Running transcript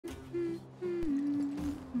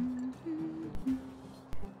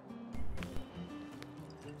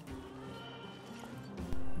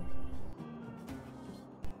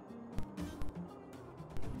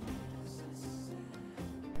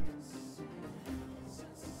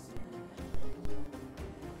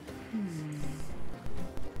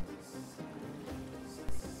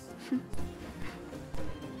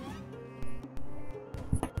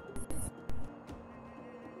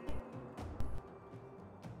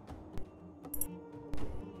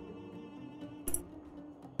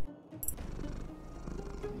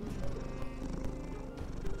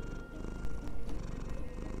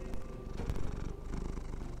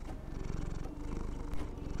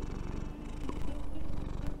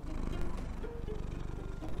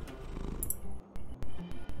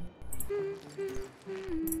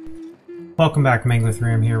Welcome back,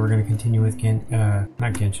 Manglethram here. We're going to continue with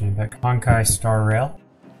not Genshin Impact, HonkaiStarRail.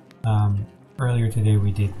 Earlier today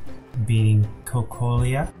we did beating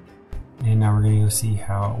Cocolia, and now we're going to go see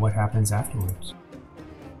what happens afterwards.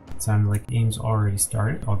 It sounded like the game's already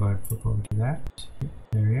started. I'll go ahead and flip over to that.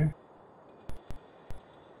 There we are.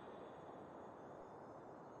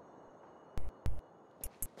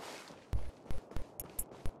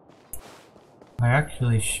 I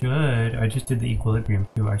actually should. I just did the equilibrium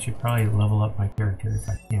too. I should probably level up my character if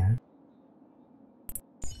I can.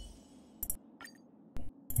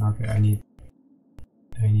 Okay, I need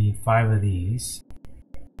 5 of these.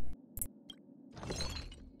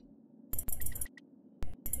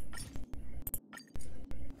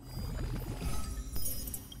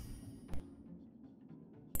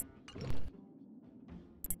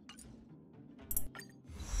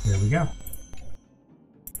 There we go.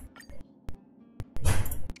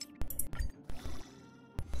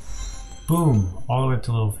 Boom! All the way up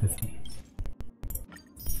to level 50.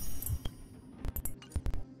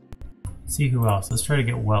 Let's see who else. Let's try to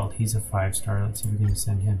get Welt. He's a 5-star. Let's see if we can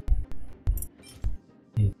send him.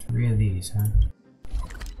 Need 3 of these, huh?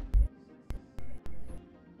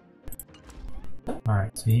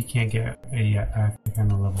 Alright, so he can't get a yet. I have to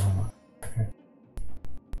kind of level him up. Okay.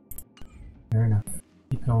 Fair enough.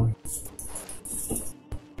 Keep going.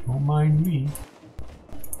 Don't mind me.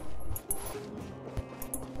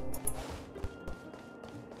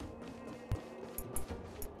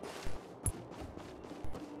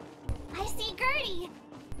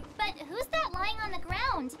 But who's that lying on the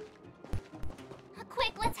ground?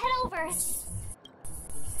 Quick, let's head over.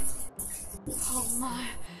 Oh my,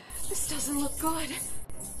 this doesn't look good.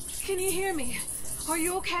 Can you hear me? Are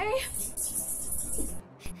you okay?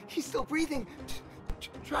 He's still breathing.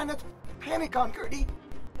 Try not to panic on Gertie.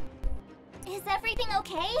 Is everything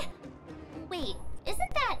okay? Wait,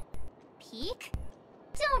 isn't that Peak?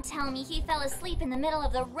 Don't tell me he fell asleep in the middle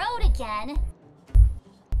of the road again.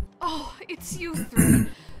 Oh, it's you 3.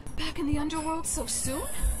 Back in the underworld so soon?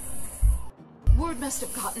 Word must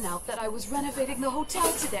have gotten out that I was renovating the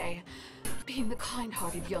hotel today. Being the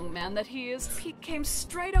kind-hearted young man that he is, Pete came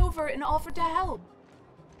straight over and offered to help.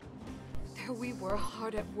 There we were,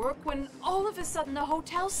 hard at work, when all of a sudden the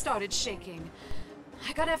hotel started shaking.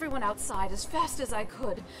 I got everyone outside as fast as I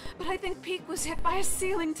could, but I think Pete was hit by a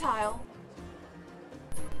ceiling tile.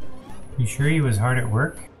 You sure he was hard at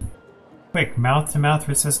work? Quick, mouth-to-mouth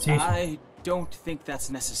resuscitation. I don't think that's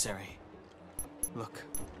necessary. Look,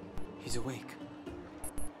 he's awake.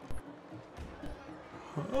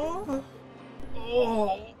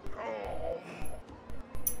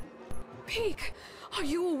 Peek, are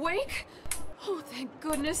you awake? Oh, thank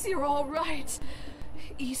goodness you're all right.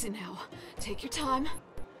 Easy now. Take your time.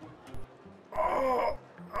 Oh,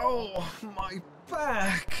 my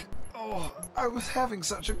back. Oh, I was having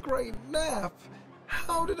such a great nap.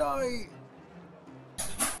 How did I...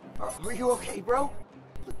 Are you okay, bro?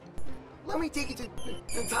 Let me take you to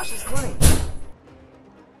Natasha's clinic.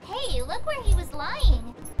 Hey, look where he was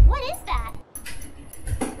lying. What is that?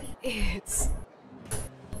 It's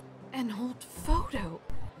an old photo.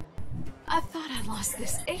 I thought I lost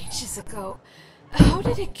this ages ago. How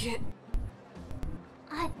did it get...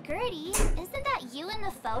 Gertie, isn't that you in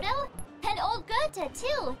the photo? And old Goethe,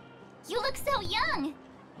 too. You look so young.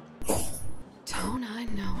 Don't I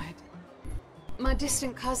know it? My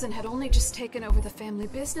distant cousin had only just taken over the family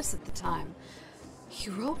business at the time. He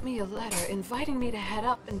wrote me a letter inviting me to head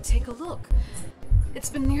up and take a look. It's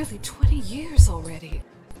been nearly 20 years already.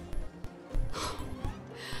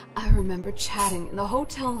 I remember chatting in the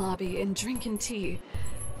hotel lobby and drinking tea.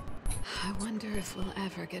 I wonder if we'll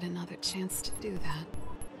ever get another chance to do that.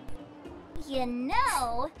 You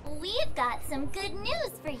know, we've got some good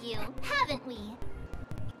news for you, haven't we?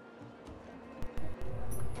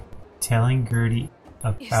 Telling Gertie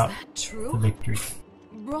about true? the victory.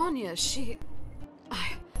 Bronya, she...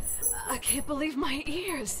 I can't believe my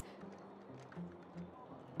ears.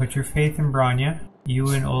 Put your faith in Bronya. You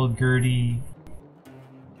and old Gertie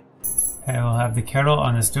will have the kettle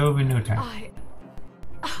on the stove in no time.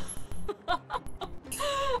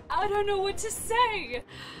 I don't know what to say.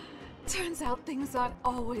 Turns out things aren't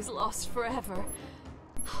always lost forever.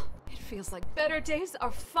 feels like better days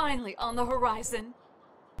are finally on the horizon.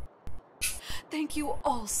 Thank you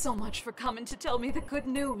all so much for coming to tell me the good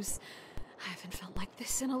news. I haven't felt like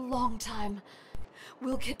this in a long time.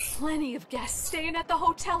 We'll get plenty of guests staying at the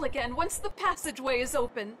hotel again once the passageway is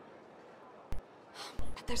open.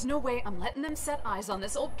 But there's no way I'm letting them set eyes on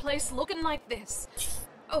this old place looking like this.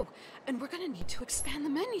 Oh, and we're gonna need to expand the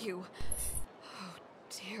menu. Oh,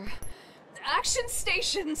 dear. Action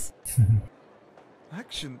stations!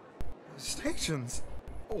 Action stations?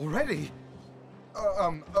 Already?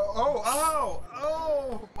 Oh,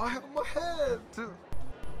 my head!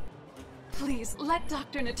 Please, let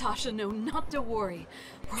Dr. Natasha know not to worry.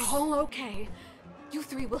 We're all okay. You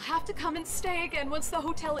three will have to come and stay again once the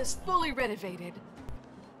hotel is fully renovated.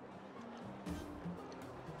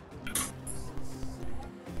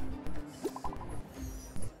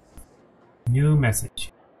 New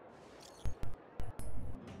message.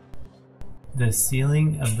 The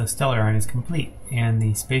sealing of the Stellaron is complete, and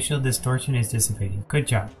the spatial distortion is dissipating. Good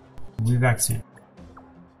job. We'll be back soon.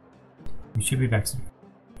 We should be back soon.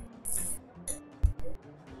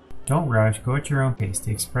 Don't rush, go at your own pace.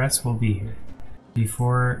 The express will be here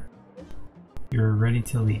before you're ready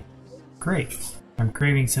to leave. Great. I'm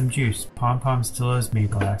craving some juice. Pom-Pom still owes me a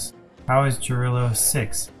glass. How is Jarrillo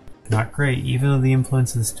 6? Not great. Even though the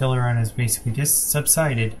influence of the Stellaron has basically just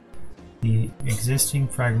subsided, the existing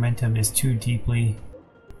fragmentum is too deeply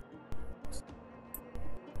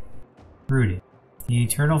rooted. The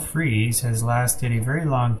eternal freeze has lasted a very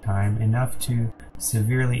long time, enough to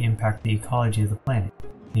severely impact the ecology of the planet.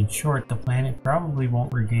 In short, the planet probably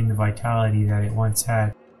won't regain the vitality that it once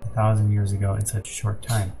had 1,000 years ago in such a short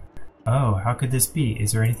time. Oh, how could this be?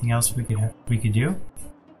 Is there anything else we could do?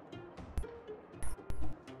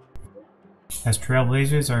 As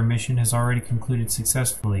Trailblazers, our mission has already concluded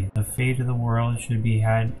successfully. The fate of the world should be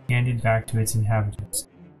handed back to its inhabitants.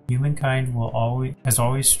 Humankind has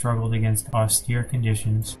always struggled against austere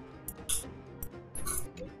conditions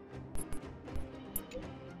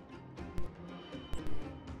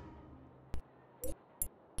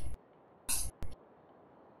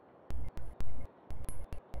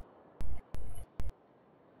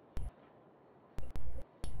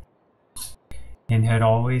and had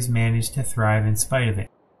always managed to thrive in spite of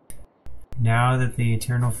it. Now that the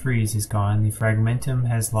eternal freeze is gone, the fragmentum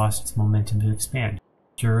has lost its momentum to expand.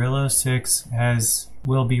 Jarrillo 6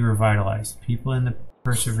 will be revitalized. People in the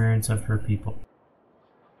perseverance of her people.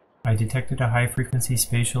 I detected a high-frequency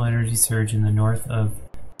spatial energy surge in the north of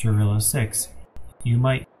Jarrillo 6. You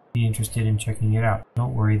might be interested in checking it out.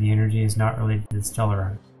 Don't worry, the energy is not related to the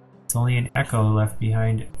Stellaron. It's only an echo left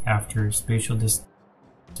behind after spatial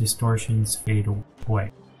distortions fade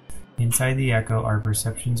away. Inside the echo, our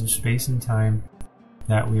perceptions of space and time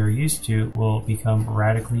that we are used to will become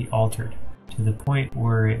radically altered, to the point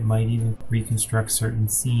where it might even reconstruct certain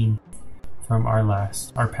scenes from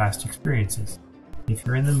our past experiences. If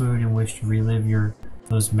you're in the mood and wish to relive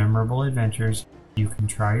those memorable adventures, you can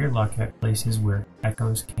try your luck at places where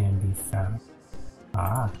echoes can be found.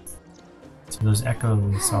 Ah, so those echoes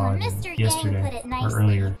we saw Mr. yesterday Yang put it nicely, or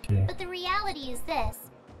earlier today. But the reality is this.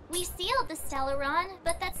 We sealed the Stellaron,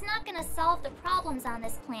 but that's not gonna solve the problems on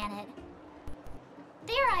this planet.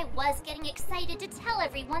 There I was getting excited to tell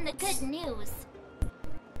everyone the good news.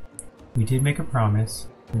 We did make a promise.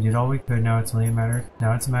 We did all we could. Now it's a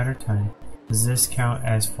matter of time. Does this count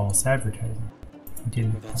as false advertising? We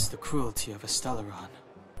didn't. That's the cruelty of a Stellaron.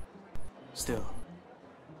 Still,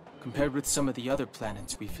 compared with some of the other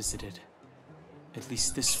planets we visited, at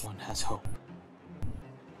least this one has hope.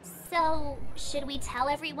 So, should we tell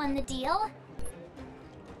everyone the deal?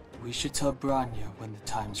 We should tell Branya when the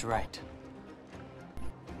time's right.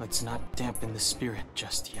 Let's not dampen the spirit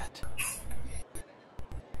just yet.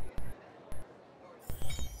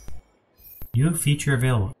 New feature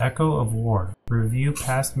available. Echo of War. Review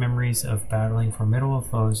past memories of battling formidable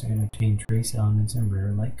foes and obtain trace elements and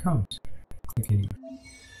rare light cones. Click anywhere.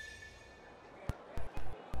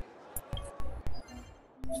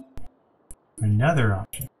 Another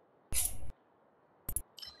option.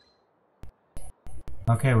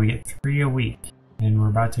 Okay, we get 3 a week, and we're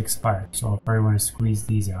about to expire, so I'll probably want to squeeze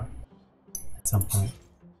these out at some point.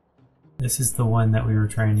 This is the one that we were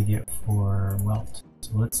trying to get for Welt,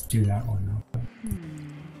 so let's do that one real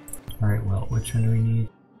quick. Alright, Welt, which one do we need?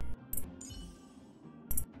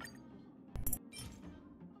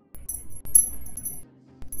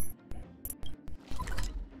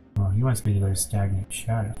 Oh, he wants me to go to Stagnant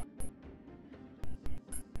Shadow.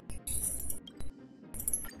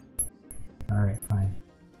 Alright, fine.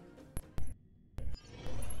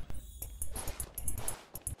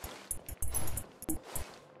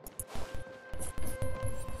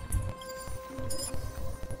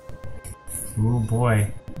 Oh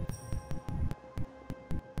boy.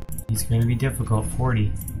 He's going to be difficult,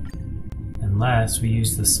 40. Unless we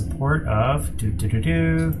use the support of...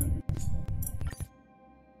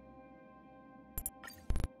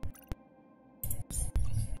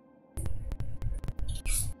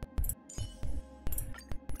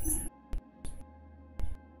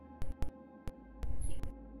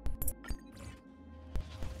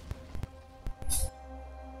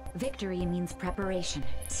 Victory means preparation.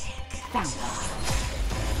 Found.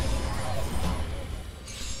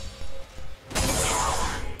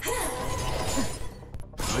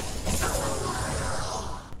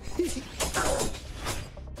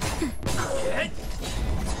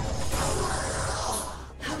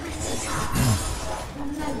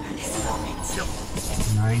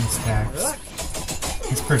 Nine stacks.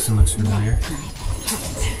 This person looks familiar.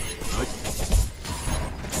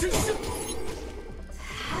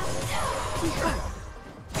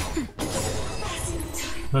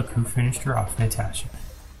 Look who finished her off, Natasha.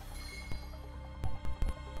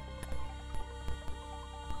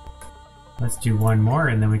 Let's do one more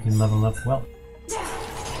and then we can level up well.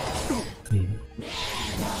 Maybe.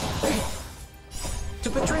 To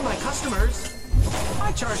betray my customers,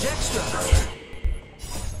 I charge extra.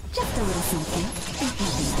 Just a little something.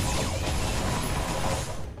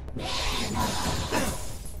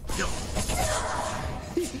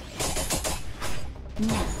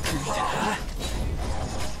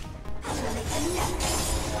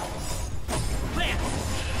 Plan!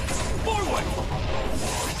 Forward!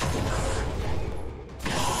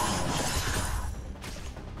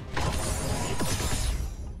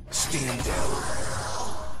 Stand down.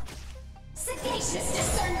 Sagacious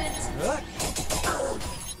discernment.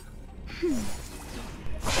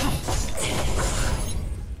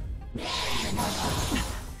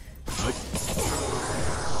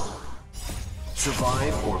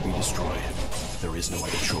 Survive or be destroyed. There is no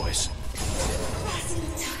other choice.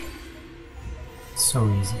 So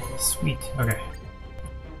easy. Sweet. Okay.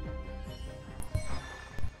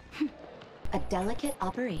 A delicate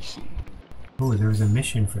operation. Oh, there was a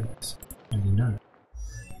mission for this. I didn't know that.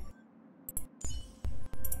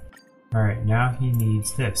 Alright, now he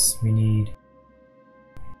needs this. We need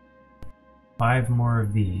 5 more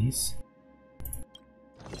of these.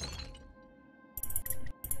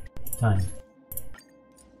 Done.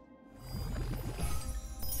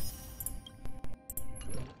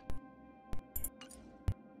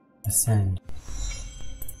 Ascend.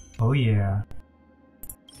 Oh yeah.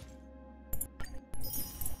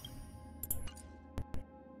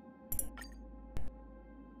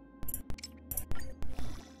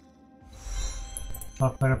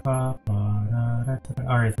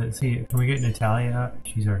 Alright, let's see. Can we get Natalia up?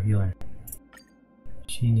 She's our healer.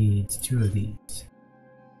 She needs 2 of these.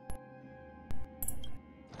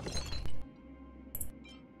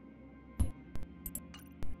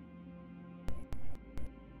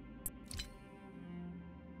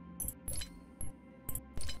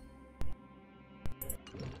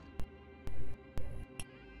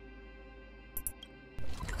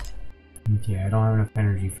 Okay, I don't have enough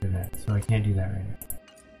energy for that, so I can't do that right now.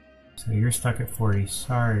 So you're stuck at 40.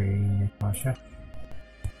 Sorry, Natasha.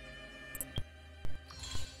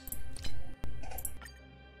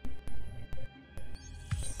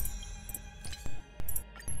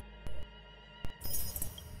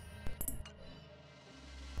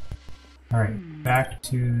 Alright, back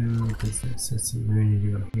to business. Let's see, we're going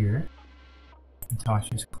to go here.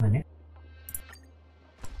 Natasha's clinic.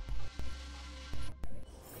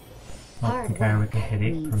 Help the guy with the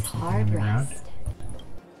headache from something on the ground.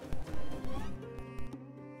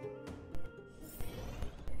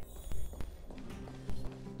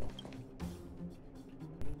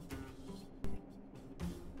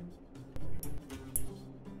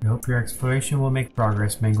 I hope your exploration will make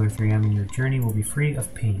progress, Mangler 3M, and your journey will be free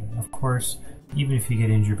of pain. Of course, even if you get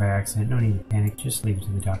injured by accident, no need to panic, just leave it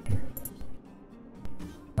to the doctor.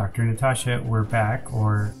 Dr. Natasha, we're back,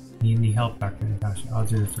 or need any help, Dr. Natasha? I'll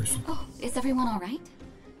do the first one. Oh, is everyone alright?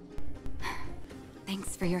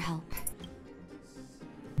 Thanks for your help.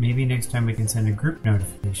 Maybe next time we can send a group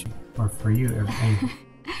notification, or for you, everything.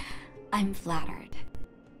 I'm flattered.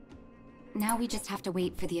 Now we just have to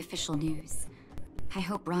wait for the official news. I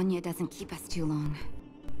hope Rania doesn't keep us too long.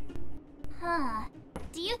 Huh.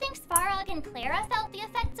 Do you think Svarog and Clara felt the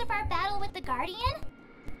effects of our battle with the Guardian?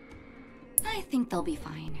 I think they'll be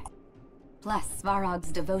fine. Plus, Svarog's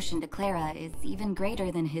devotion to Clara is even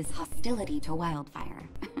greater than his hostility to Wildfire.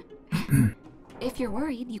 If you're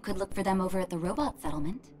worried, you could look for them over at the robot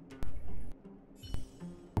settlement.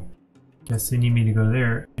 Guess they need me to go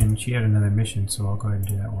there, and she had another mission, so I'll go ahead and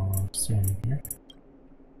do that while I'm standing here.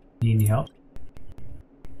 Need any help?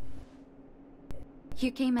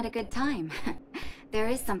 You came at a good time. There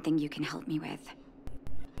is something you can help me with.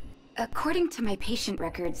 According to my patient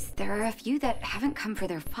records, there are a few that haven't come for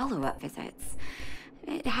their follow-up visits.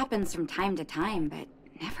 It happens from time to time, but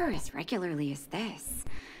never as regularly as this.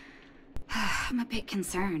 I'm a bit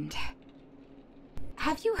concerned.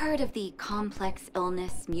 Have you heard of the Complex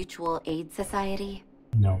Illness Mutual Aid Society?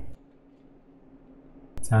 No.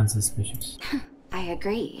 Sounds suspicious. I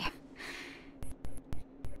agree.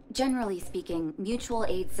 Generally speaking, mutual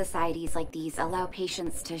aid societies like these allow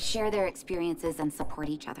patients to share their experiences and support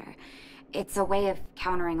each other. It's a way of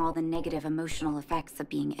countering all the negative emotional effects of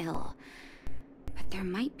being ill. But there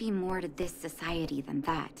might be more to this society than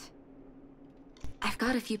that. I've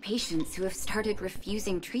got a few patients who have started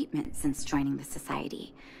refusing treatment since joining the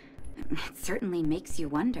society. It certainly makes you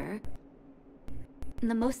wonder.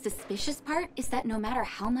 The most suspicious part is that no matter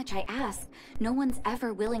how much I ask, no one's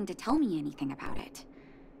ever willing to tell me anything about it.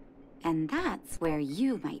 And that's where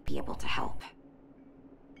you might be able to help.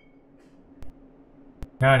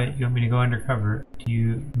 Got it. You want me to go undercover?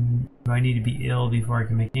 Do I need to be ill before I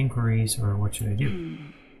can make inquiries, or what should I do?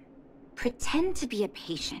 Pretend to be a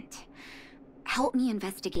patient. Help me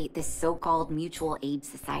investigate this so-called mutual aid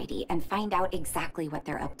society and find out exactly what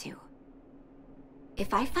they're up to.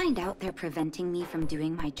 If I find out they're preventing me from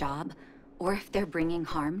doing my job, or if they're bringing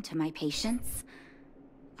harm to my patients,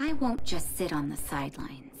 I won't just sit on the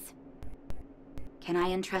sidelines. Can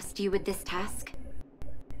I entrust you with this task?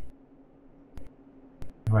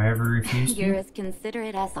 Have I ever refused You're you? as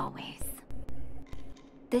considerate as always.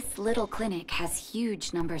 This little clinic has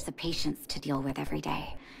huge numbers of patients to deal with every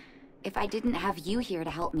day. If I didn't have you here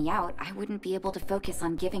to help me out, I wouldn't be able to focus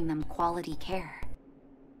on giving them quality care.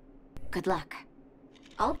 Good luck.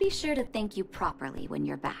 I'll be sure to thank you properly when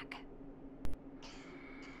you're back.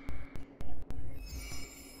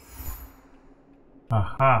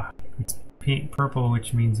 Aha! It's purple,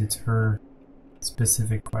 which means it's her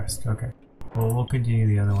specific quest. Okay. Well, we'll continue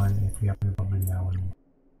the other one if we happen to bump into that one.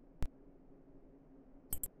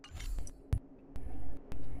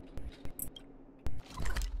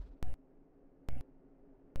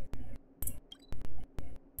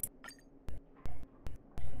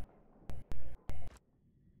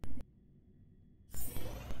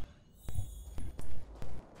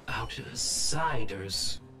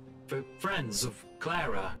 Outsiders. For friends of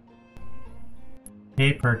Clara.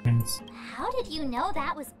 Hey, Perkins. How did you know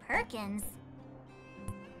that was Perkins?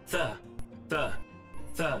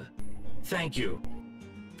 Thank you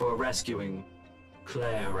for rescuing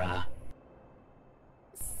Clara.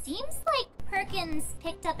 Seems like Perkins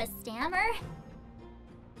picked up a stammer.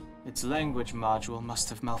 Its language module must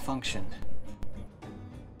have malfunctioned.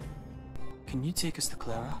 Can you take us to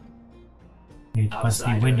Clara? It must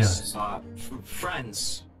be Outsiders windows. are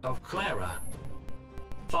friends of Clara.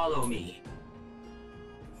 Follow me.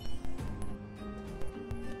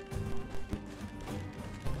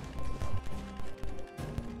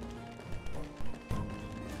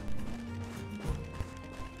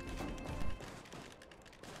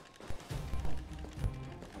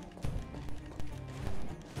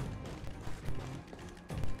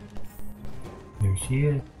 There she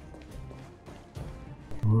is.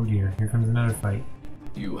 Oh dear, here comes another fight.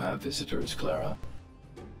 You have visitors, Clara.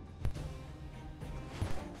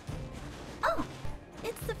 Oh,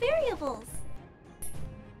 it's the variables.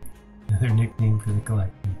 Another nickname for the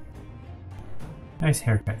collection. Nice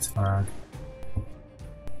haircut, Svarog.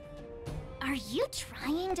 Are you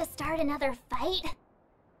trying to start another fight?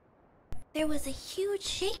 There was a huge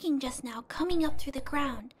shaking just now coming up through the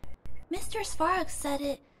ground. Mr. Svarog said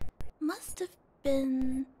it must have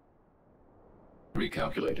been...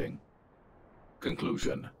 Recalculating.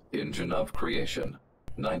 Conclusion. Engine of creation.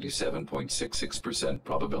 97.66%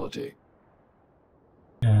 probability.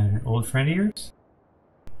 An old friend of yours?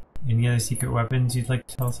 Any other secret weapons you'd like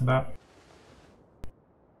to tell us about?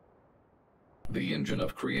 The engine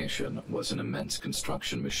of creation was an immense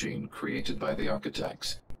construction machine created by the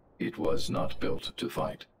architects. It was not built to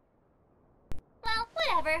fight. Well,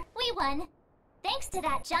 whatever. We won. Thanks to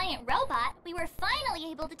that giant robot, we were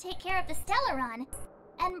finally able to take care of the Stellaron.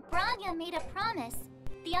 And Branya made a promise.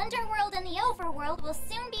 The underworld and the overworld will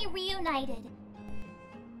soon be reunited.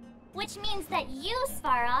 Which means that you,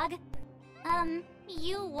 Svarog,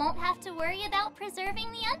 you won't have to worry about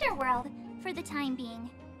preserving the underworld for the time being.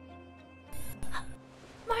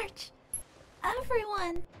 March,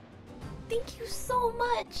 everyone, thank you so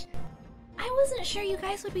much. I wasn't sure you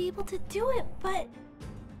guys would be able to do it, but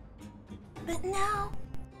now...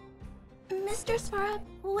 Mr. Svarog,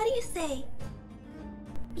 what do you say?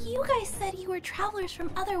 You guys said you were travelers from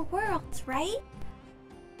other worlds, right?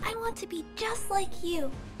 I want to be just like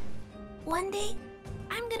you. One day,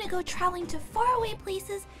 I'm gonna go traveling to faraway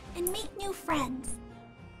places and make new friends.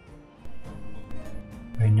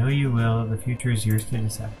 I know you will. The future is yours to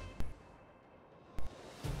decide.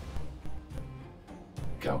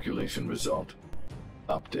 Calculation result.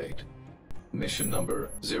 Update. Mission number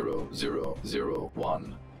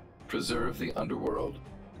 0001. Preserve the underworld.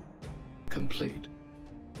 Complete.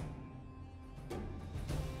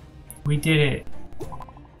 We did it!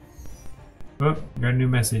 Oh, got a new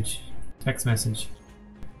message. Text message.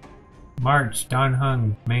 March, Don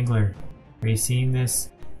Hung, Mangler. Are you seeing this?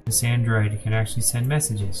 This android can actually send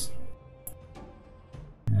messages.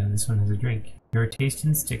 And this one has a drink. Your taste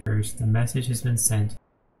in stickers. The message has been sent.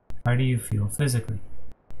 How do you feel physically?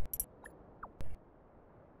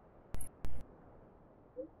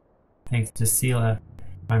 Thanks to Sela,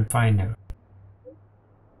 I'm fine now.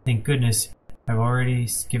 Thank goodness, I've already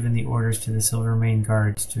given the orders to the Silvermane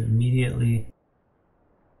guards to immediately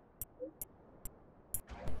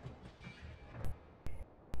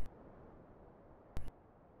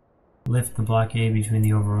lift the blockade between the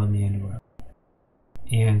overworld and the underworld.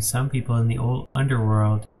 And some people in the old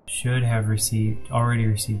underworld should have already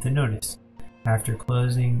received the notice. After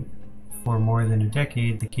closing for more than a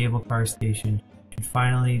decade, the cable car station should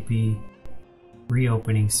finally be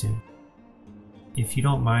reopening soon. If you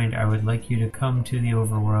don't mind, I would like you to come to the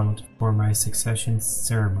overworld for my succession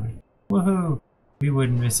ceremony. Woohoo! We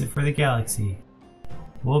wouldn't miss it for the galaxy.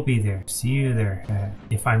 We'll be there. See you there,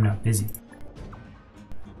 if I'm not busy.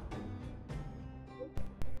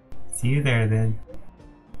 See you there, then.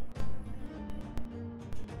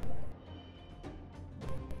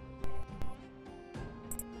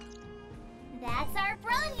 That's our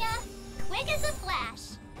Branya! Quick as a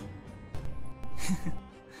flash!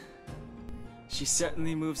 She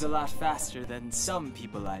certainly moves a lot faster than some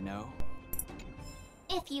people I know.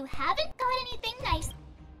 If you haven't got anything nice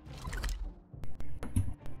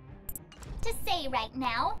to say right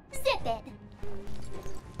now, zip it!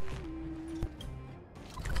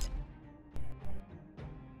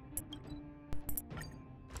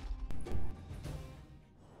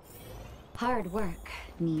 Hard work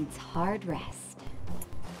needs hard rest.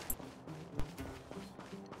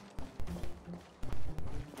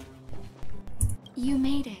 You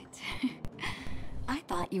made it. I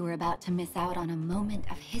thought you were about to miss out on a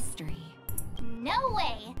moment of history. No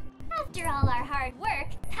way! After all our hard work,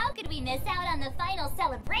 how could we miss out on the final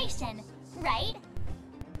celebration, right?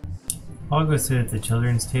 I'll go sit at the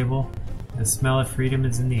children's table. The smell of freedom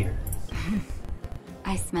is in the air.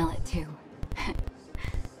 I smell it too.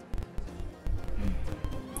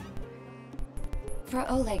 For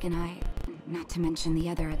Oleg and I, not to mention the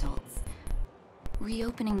other adults,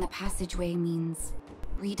 reopening the passageway means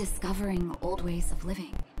rediscovering old ways of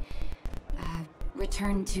living.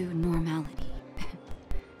 Return to normality.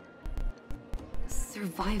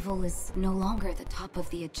 Survival is no longer the top of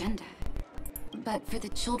the agenda. But for the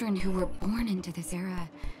children who were born into this era,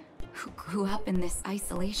 who grew up in this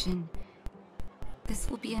isolation, this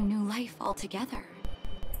will be a new life altogether.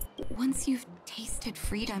 Once you've tasted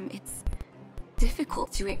freedom, it's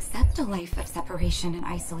difficult to accept a life of separation and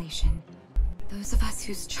isolation. Those of us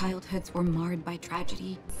whose childhoods were marred by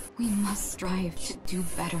tragedy, we must strive to do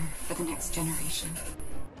better for the next generation.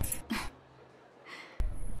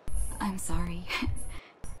 I'm sorry.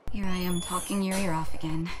 Here I am talking your ear off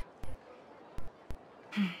again.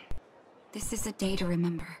 This is a day to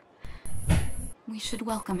remember. We should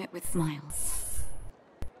welcome it with smiles.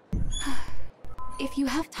 If you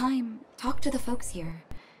have time, talk to the folks here.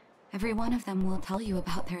 Every one of them will tell you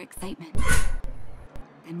about their excitement.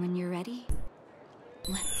 Then when you're ready,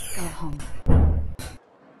 let's go home.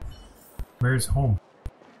 Where's home?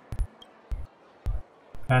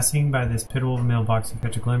 Passing by this pitiable mailbox, you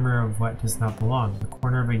catch a glimmer of what does not belong. The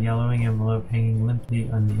corner of a yellowing envelope hanging limply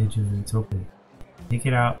on the edge of its opening. Take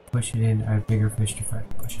it out, push it in, I have bigger fish to fry.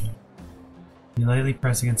 Push it in. You lightly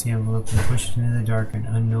press against the envelope and push it into the dark and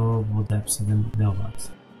unknowable depths of the mailbox.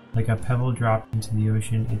 Like a pebble dropped into the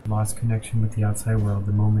ocean, it lost connection with the outside world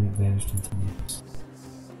the moment it vanished into the abyss.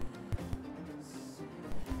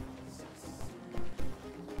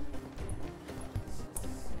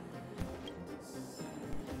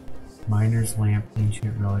 Miner's lamp,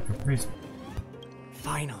 ancient relic of prison.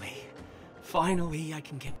 Finally, I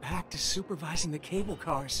can get back to supervising the cable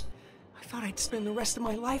cars. I thought I'd spend the rest of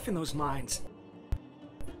my life in those mines.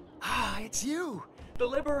 Ah, it's you, the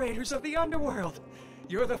liberators of the underworld.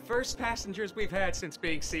 You're the first passengers we've had since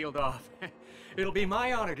being sealed off. It'll be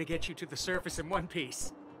my honor to get you to the surface in one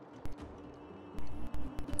piece.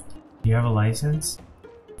 Do you have a license?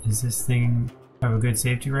 Does this thing have a good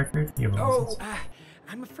safety record? Do you have a license?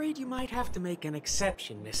 I'm afraid you might have to make an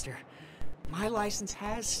exception, mister. My license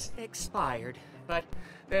has expired, but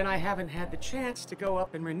then I haven't had the chance to go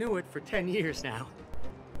up and renew it for 10 years now.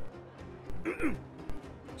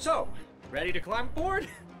 So, ready to climb aboard?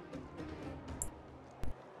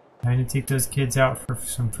 Trying to take those kids out for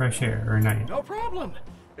some fresh air, or not? No problem.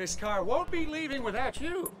 This car won't be leaving without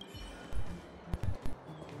you.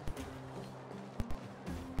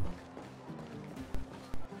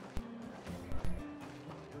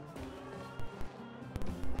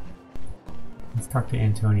 Let's talk to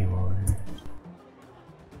Antonio while we're here.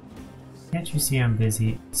 Can't you see I'm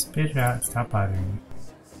busy? Spit it out and stop bothering me.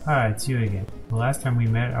 Ah, it's you again. The last time we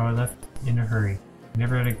met, I was left in a hurry. I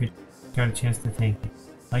never got a chance to thank you.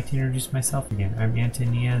 I'd like to introduce myself again. I'm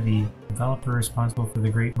Antonia, the developer responsible for the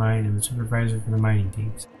Great Mine and the supervisor for the mining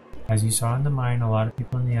teams. As you saw in the mine, a lot of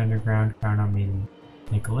people in the underground count on me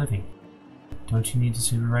to make a living. Don't you need to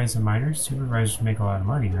supervise the miners? Supervisors make a lot of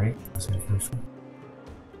money, right? That's the first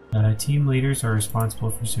one. Team leaders are responsible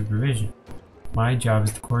for supervision. My job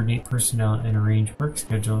is to coordinate personnel and arrange work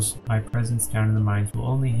schedules. My presence down in the mines will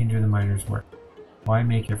only hinder the miners' work. Why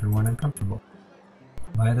make everyone uncomfortable?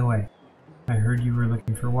 By the way, I heard you were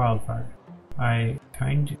looking for wildfire. A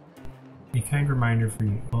kind reminder for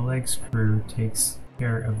you. Oleg's crew takes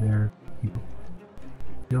care of their people.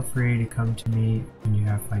 Feel free to come to me when you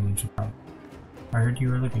have financial problems. I heard you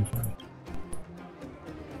were looking for me.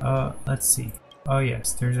 Let's see. Oh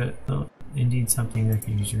yes, there's indeed something that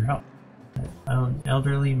could use your help. An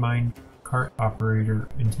elderly mine cart operator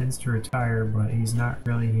intends to retire, but he's not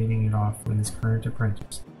really hitting it off with his current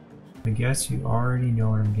apprentice. I guess you already know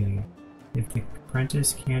what I'm getting at. If the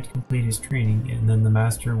apprentice can't complete his training, then the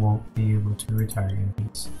master won't be able to retire in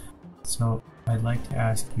peace. So I'd like to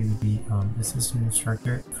ask you to be assistant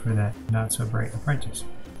instructor for that not-so-bright apprentice.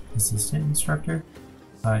 Assistant instructor?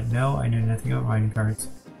 No, I know nothing about mining carts.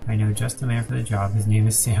 I know just the man for the job. His name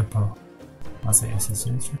is Sampo. I'll say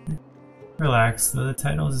assistant instructor. Relax, though the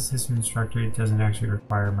title is assistant instructor, it doesn't actually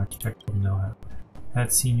require much technical know-how.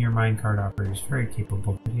 That senior minecart operator is very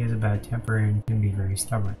capable, but he has a bad temper and can be very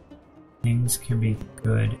stubborn. Things can be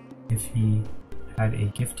good if he had a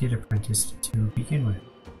gifted apprentice to begin with,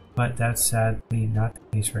 but that's sadly not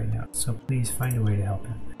the case right now, so please find a way to help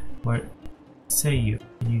him. What say you?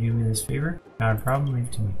 Can you do me this favor? Not a problem, leave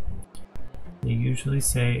it to me. They usually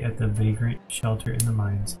say at the vagrant shelter in the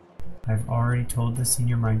mines. I've already told the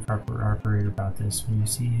senior minecart operator about this. When you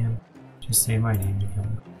see him, just say my name and he'll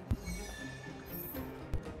know.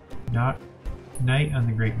 Not night on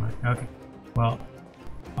the Great Mine. Okay, well,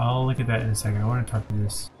 I'll look at that in a second. I want to talk to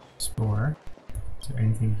this explorer. Is there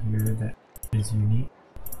anything here that is unique?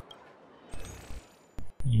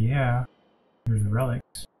 Yeah, there's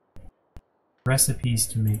relics. Recipes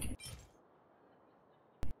to make it.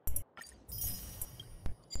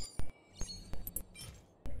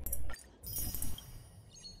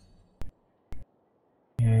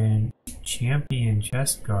 And champion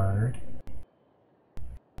chest guard.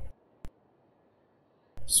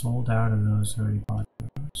 Sold out of those, already bought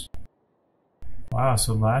those. Wow,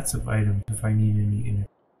 so lots of items if I need any in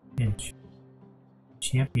a pinch.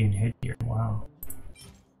 Champion headgear, wow.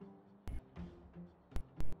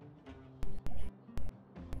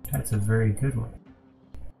 That's a very good one.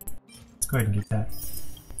 Let's go ahead and get that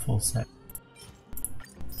full set.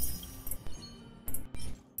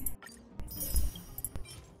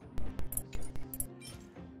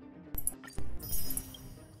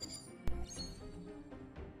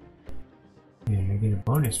 And I get a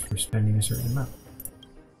bonus for spending a certain amount.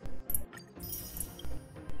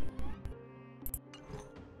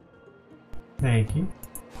 Thank you.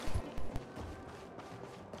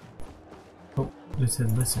 Oh, they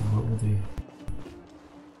said listen, what will they...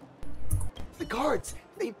 The guards!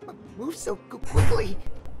 They move so quickly!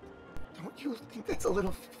 Don't you think that's a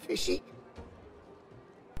little fishy?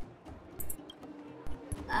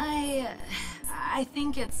 I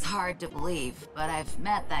think it's hard to believe, but I've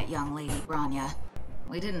met that young lady, Branya.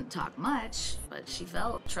 We didn't talk much, but she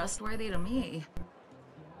felt trustworthy to me.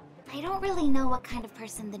 I don't really know what kind of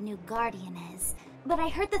person the new Guardian is, but I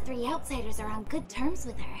heard the three outsiders are on good terms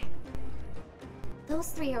with her. Those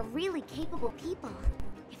three are really capable people.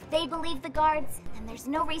 If they believe the guards, then there's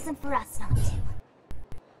no reason for us not to.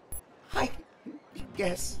 I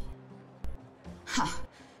guess. Huh.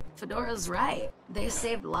 Fedora's right. They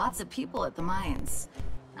saved lots of people at the mines.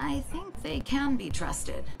 I think they can be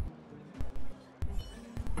trusted.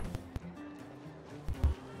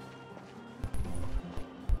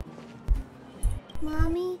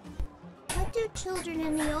 Mommy, what do children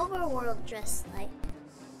in the overworld dress like?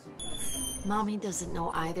 Mommy doesn't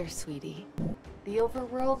know either, sweetie. The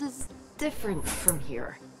overworld is different from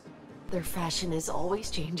here. Their fashion is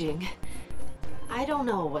always changing, I don't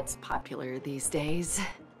know what's popular these days.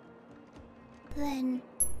 Then,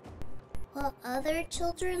 will other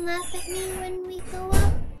children laugh at me when we go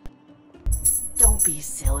up? Don't be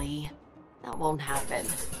silly. That won't happen.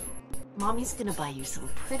 Mommy's gonna buy you some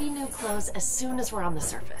pretty new clothes as soon as we're on the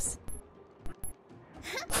surface.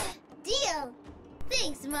 Deal!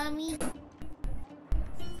 Thanks, Mommy.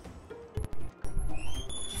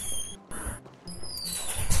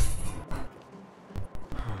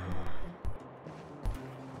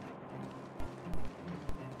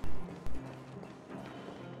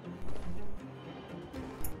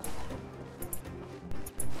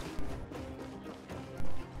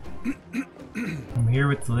 I'm here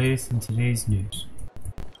with the latest in today's news.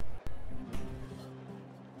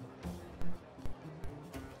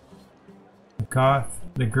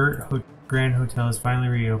 The Grand Hotel is finally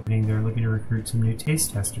reopening. They're looking to recruit some new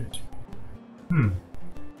taste testers.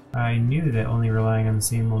 I knew that only relying on the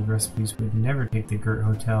same old recipes would never take the Gert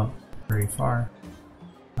Hotel very far.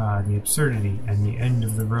 The absurdity and the end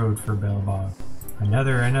of the road for Belbob.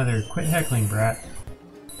 Another. Quit heckling, brat.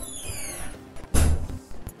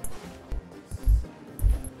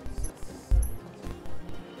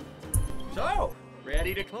 So,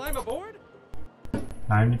 ready to climb aboard?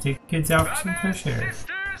 Time to take the kids out for some fresh air.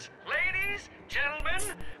 Sisters, ladies,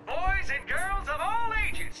 gentlemen, boys and girls of all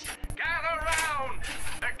ages, gather round.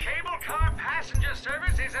 The cable car passenger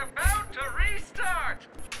service is about to restart.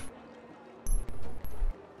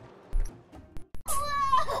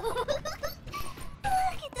 Whoa! Look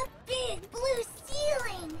at the big blue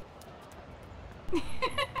ceiling!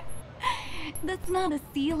 That's not a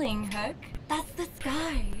ceiling, Hook. That's the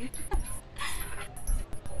sky.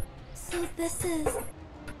 So this is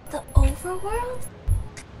the overworld?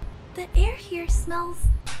 The air here smells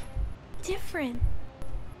different.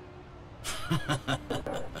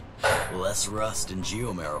 Less rust and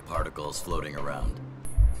geomarrow particles floating around.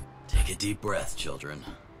 Take a deep breath, children.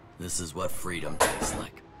 This is what freedom tastes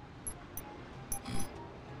like.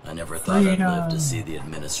 I never thought I'd live to see the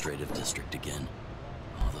administrative district again.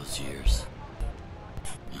 All those years.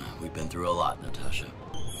 We've been through a lot, Natasha.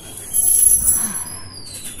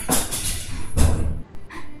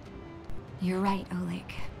 You're right,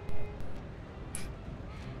 Oleg.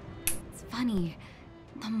 It's funny.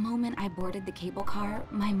 The moment I boarded the cable car,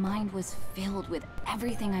 my mind was filled with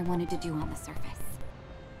everything I wanted to do on the surface.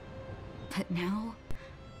 But now,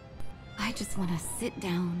 I just want to sit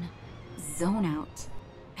down, zone out,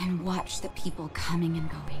 and watch the people coming and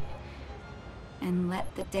going. And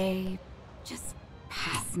let the day just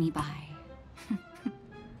pass me by.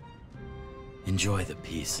 Enjoy the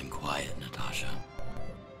peace and quiet, Natasha.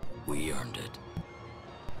 We earned it.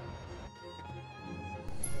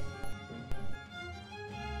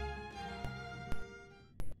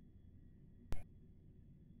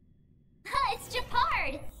 It's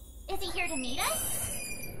Japard! Is he here to meet us?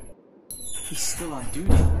 He's still on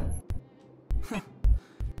duty.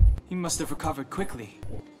 He must have recovered quickly.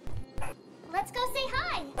 Let's go say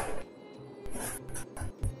hi!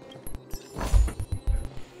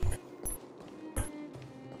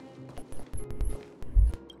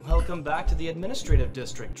 Welcome back to the administrative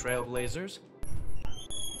district, Trailblazers.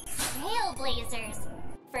 Trailblazers!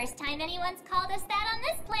 First time anyone's called us that on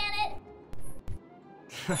this planet!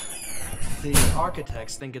 The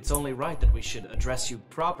architects think it's only right that we should address you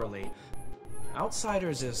properly.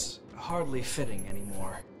 Outsiders is hardly fitting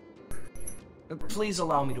anymore. Please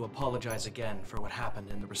allow me to apologize again for what happened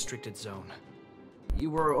in the restricted zone. You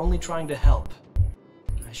were only trying to help.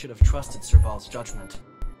 I should have trusted Serval's judgment.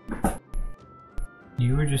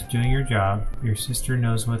 You were just doing your job. Your sister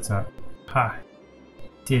knows what's up. Ha!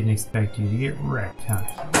 Didn't expect you to get wrecked, huh?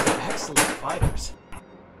 You're excellent fighters.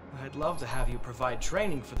 I'd love to have you provide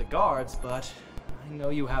training for the guards, but I know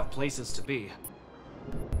you have places to be.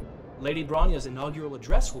 Lady Bronya's inaugural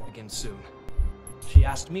address will begin soon. She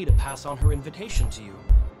asked me to pass on her invitation to you.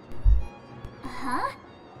 Huh?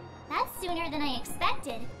 That's sooner than I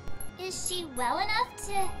expected. Is she well enough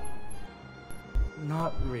to...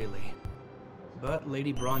 Not really. But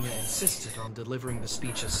Lady Bronya insisted on delivering the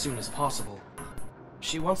speech as soon as possible.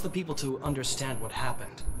 She wants the people to understand what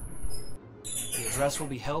happened. The address will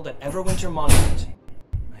be held at Everwinter Monument.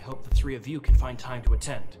 I hope the three of you can find time to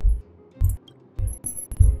attend.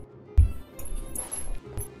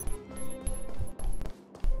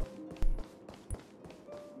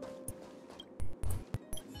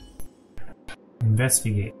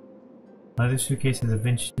 Investigate. Leather suitcase has a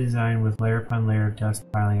vintage design with layer upon layer of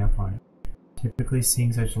dust piling up on it. Typically,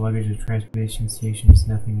 seeing such luggage at a transportation station is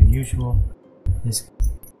nothing unusual.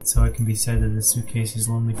 So it can be said that the suitcase's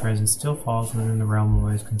lonely presence still falls within the realm of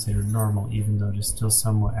what is considered normal, even though it is still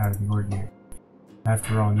somewhat out of the ordinary.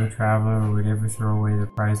 After all, no traveler would ever throw away their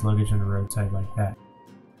prized luggage on the roadside like that.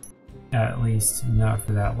 At least, not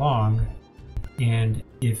for that long. And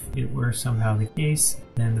if it were somehow the case,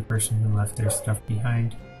 then the person who left their stuff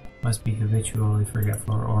behind must be habitually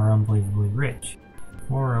forgetful or unbelievably rich.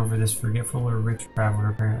 Moreover, this forgetful or rich traveler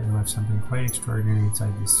apparently left something quite extraordinary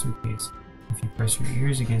inside this suitcase. If you press your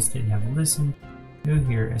ears against it and have a listen, you'll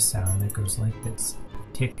hear a sound that goes like this.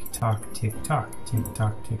 Tick-tock, tick-tock,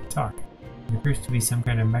 tick-tock, tick-tock. It appears to be some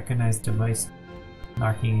kind of mechanized device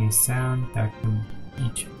knocking a sound that can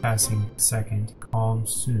each passing second calm,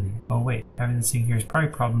 soothing. Oh wait, having this thing here is probably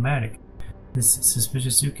problematic. This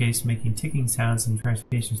suspicious suitcase making ticking sounds in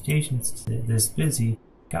transportation stations this busy.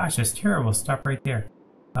 Gosh, that's terrible. Stop right there.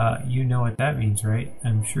 You know what that means, right?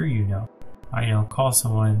 I'm sure you know. I know. Call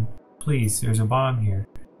someone. Please, there's a bomb here.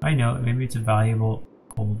 I know. Maybe it's a valuable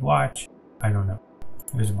gold watch. I don't know.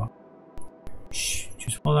 There's a bomb. Shh.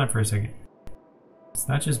 Just hold on for a second. It's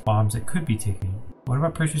not just bombs that could be ticking. What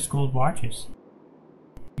about precious gold watches?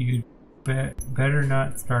 You'd better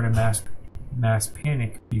not start a mass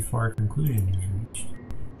panic before a conclusion is reached.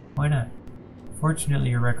 Why not? Fortunately,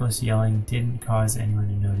 your reckless yelling didn't cause anyone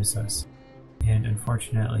to notice us. And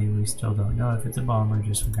unfortunately, we still don't know if it's a bomb or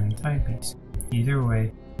just some kind of timepiece. Either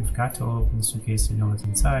way, we've got to open the suitcase to know what's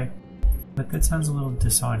inside, but that sounds a little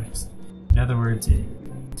dishonest. In other words,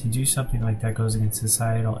 to do something like that goes against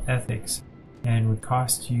societal ethics and would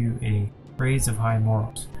cost you a praise of high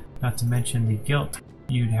morals, not to mention the guilt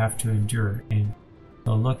you'd have to endure and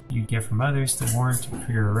the look you'd get from others, the warrant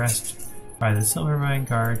for your arrest by the Silvermine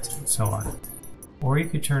guards, and so on. Or you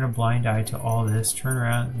could turn a blind eye to all this, turn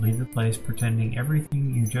around, and leave the place pretending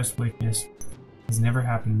everything you just witnessed has never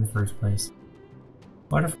happened in the first place.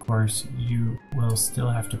 But of course, you will still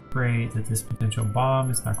have to pray that this potential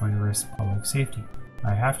bomb is not going to risk public safety.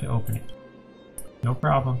 I have to open it. No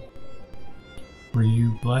problem. Were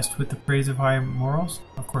you blessed with the praise of high morals?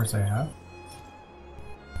 Of course I have.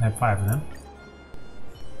 I have 5 of them.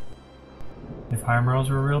 If high morals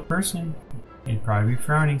were a real person, he'd probably be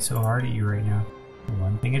frowning so hard at you right now.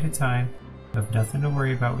 One thing at a time. You have nothing to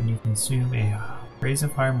worry about when you consume a praise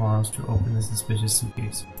of high morals to open the suspicious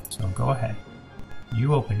suitcase. So go ahead.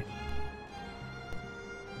 You open it.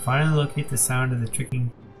 Finally locate the sound of the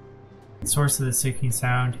source of the ticking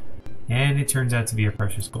sound, and it turns out to be a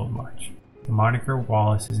precious gold watch. The moniker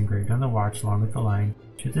Wallace is engraved on the watch along with the line.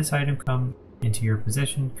 Should this item come into your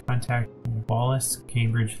possession, contact Wallace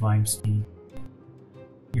Cambridge Limestein.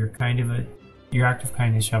 Your act of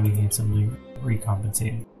kindness shall be handsomely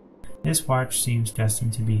recompensated. This watch seems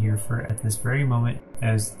destined to be here at this very moment,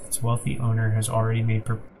 as its wealthy owner has already made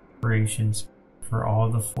preparations for all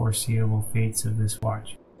the foreseeable fates of this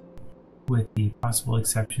watch, with the possible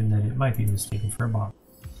exception that it might be mistaken for a bomb.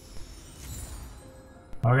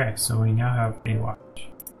 Okay, so we now have a watch.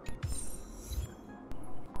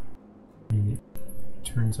 And it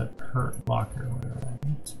turns up her locker, whatever that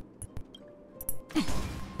means.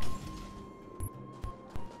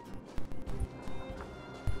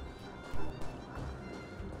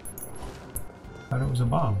 Thought it was a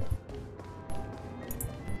bomb.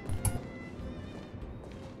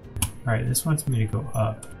 Alright, this wants me to go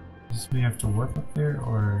up. Does this mean I have to work up there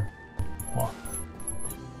or walk?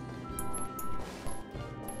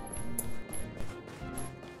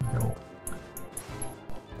 Go.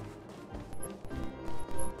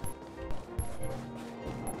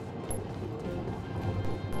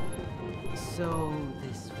 So,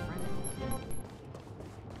 this friend...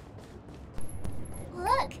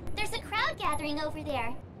 Look, there's a crowd gathering over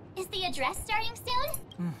there. Is the address starting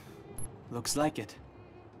soon? Looks like it.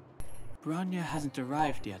 Bronya hasn't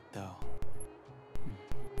arrived yet, though.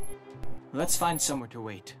 Let's find somewhere to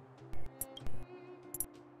wait.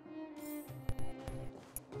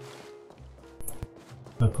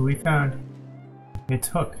 Look who we found. It's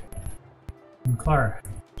Hook and Clara.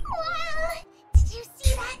 Wow! Did you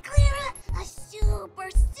see that, Clara? A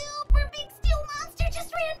super big steel monster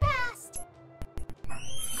just ran past!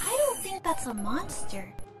 I don't think that's a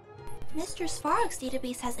monster. Mr. Svarog's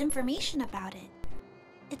database has information about it.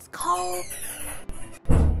 It's called...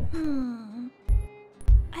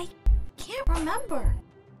 I can't remember.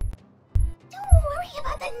 Don't worry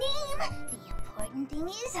about the name. The important thing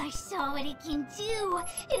is I saw what it can do.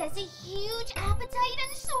 It has a huge appetite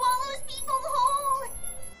and swallows people whole.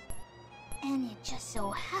 And it just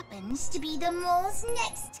so happens to be the mole's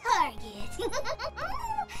next target.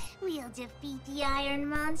 We'll defeat the iron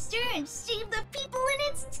monster and save the people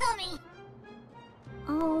in its tummy.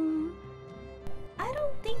 I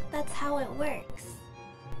don't think that's how it works.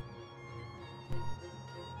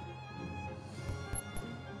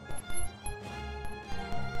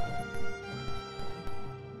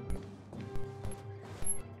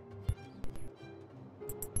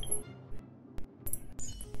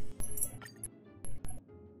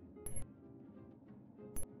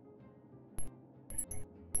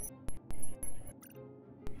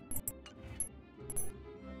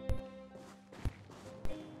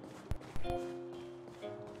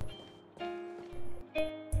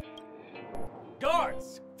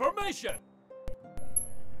 celebration!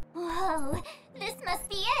 Whoa, this must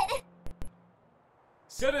be it!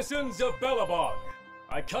 Citizens of Bellabog,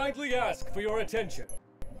 I kindly ask for your attention.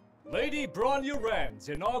 Lady Bronya Rand's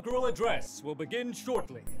inaugural address will begin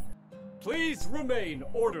shortly. Please remain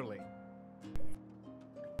orderly.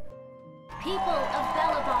 People of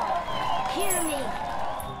Bellabog, hear me!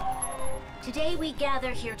 Today we gather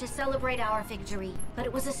here to celebrate our victory, but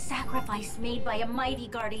it was a sacrifice made by a mighty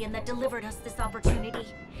guardian that delivered us this opportunity.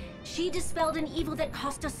 She dispelled an evil that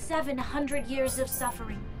cost us 700 years of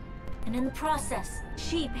suffering. And in the process,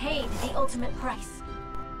 she paid the ultimate price.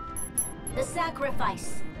 The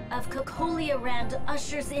sacrifice of Cocolia Rand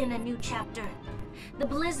ushers in a new chapter. The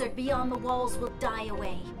blizzard beyond the walls will die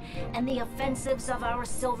away, and the offensives of our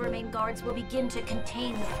Silvermane guards will begin to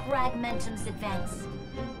contain the Fragmentum's advance.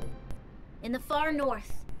 In the far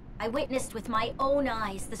north, I witnessed with my own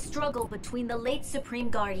eyes the struggle between the late Supreme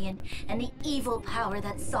Guardian and the evil power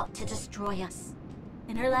that sought to destroy us.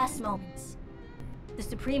 In her last moments, the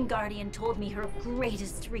Supreme Guardian told me her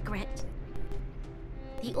greatest regret.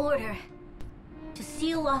 The order to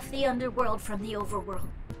seal off the underworld from the overworld.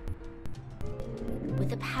 With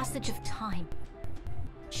the passage of time,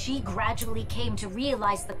 she gradually came to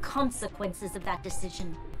realize the consequences of that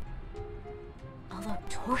decision. Although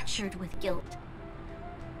tortured with guilt,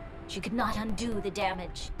 she could not undo the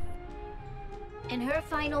damage. In her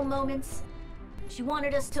final moments, she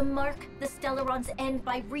wanted us to mark the Stellaron's end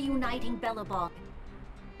by reuniting Bellabog.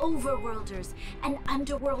 Overworlders and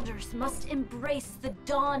Underworlders must embrace the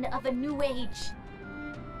dawn of a new age.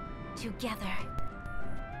 Together.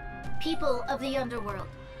 People of the Underworld,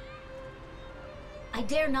 I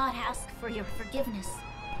dare not ask for your forgiveness.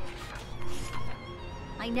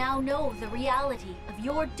 I now know the reality of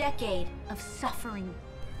your decade of suffering.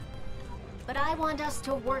 But I want us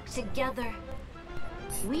to work together.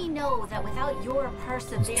 We know that without your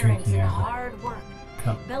perseverance and hard work,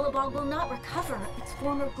 Bellabog will not recover its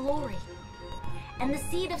former glory. And the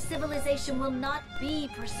seed of civilization will not be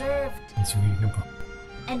preserved. That's a really good book.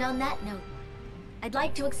 And on that note, I'd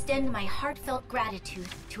like to extend my heartfelt gratitude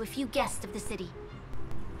to a few guests of the city.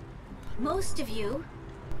 Most of you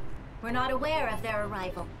were not aware of their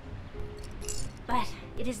arrival. But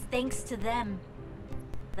it is thanks to them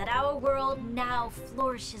that our world now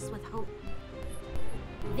flourishes with hope.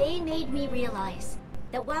 They made me realize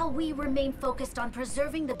that while we remain focused on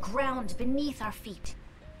preserving the ground beneath our feet,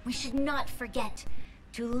 we should not forget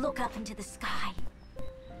to look up into the sky.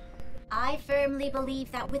 I firmly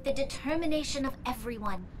believe that with the determination of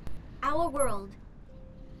everyone, our world,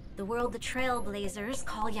 the world the Trailblazers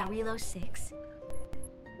call Yarilo 6,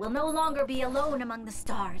 will no longer be alone among the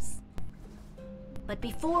stars. But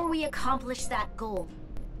before we accomplish that goal,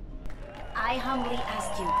 I humbly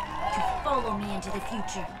ask you to follow me into the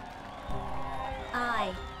future.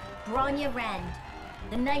 I, Bronya Rand,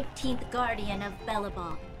 the 19th Guardian of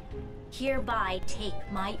Bellabog, hereby take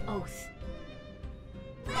my oath.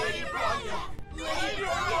 Lady Bronya! Lady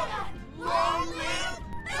Bronya! Long live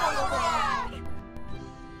Bellabog!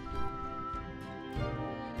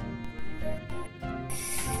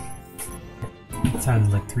 It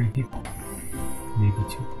sounded like 3 people. Maybe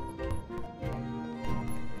 2.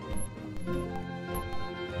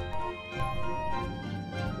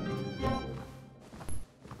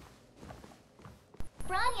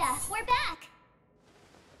 Bronya, we're back!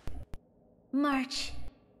 March,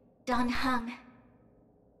 Don Hung,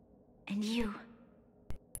 and you.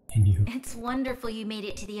 And you. It's wonderful you made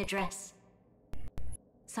it to the address.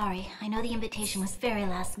 Sorry, I know the invitation was very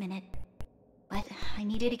last minute, but I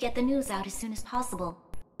needed to get the news out as soon as possible.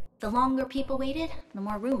 The longer people waited, the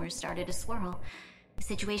more rumors started to swirl. The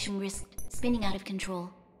situation risked spinning out of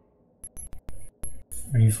control.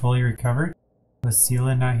 Are you fully recovered? Was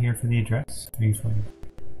Sela not here for the address? Are you fully?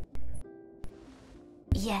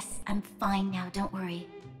 Yes, I'm fine now, don't worry.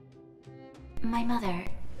 My mother...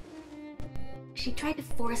 she tried to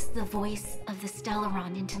force the voice of the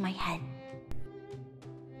Stellaron into my head.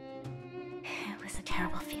 It was a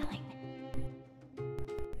terrible feeling.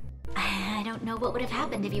 I don't know what would have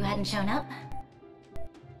happened if you hadn't shown up.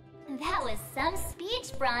 That was some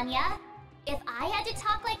speech, Bronya. If I had to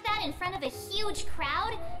talk like that in front of a huge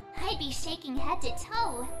crowd, I'd be shaking head to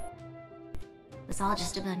toe. It was all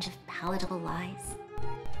just a bunch of palatable lies.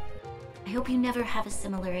 I hope you never have a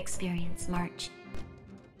similar experience, March.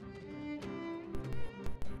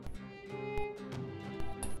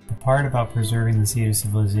 The part about preserving the seed of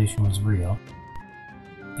civilization was real.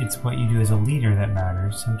 It's what you do as a leader that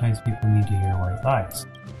matters. Sometimes people need to hear white lies.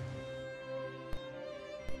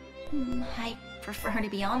 I prefer to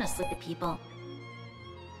be honest with the people.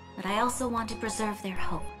 But I also want to preserve their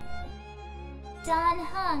hope. Don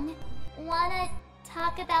Hung, wanna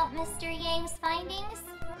talk about Mr. Yang's findings?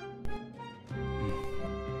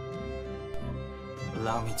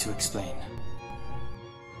 Allow me to explain.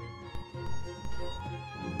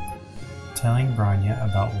 Telling Bronya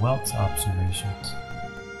about Welt's observations.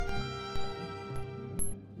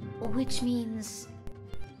 Which means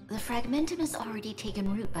the fragmentum has already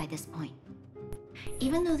taken root by this point.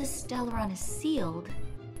 Even though the Stellaron is sealed,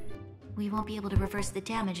 we won't be able to reverse the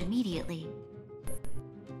damage immediately.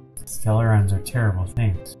 Stellarons are terrible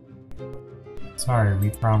things. Sorry, we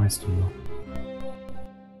promised you.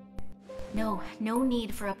 No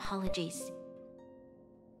need for apologies.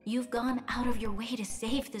 You've gone out of your way to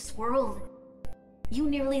save this world. You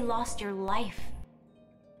nearly lost your life.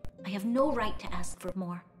 I have no right to ask for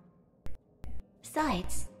more.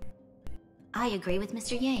 Besides, I agree with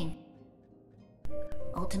Mr. Yang.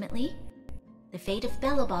 Ultimately, the fate of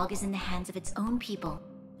Belobog is in the hands of its own people.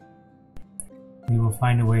 We will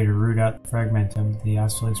find a way to root out the fragmentum. The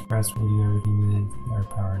Astral Express will do everything within our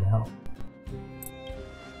power to help.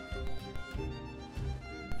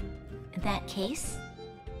 In that case,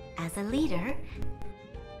 as a leader,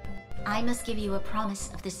 I must give you a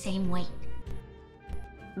promise of the same weight.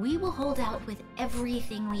 We will hold out with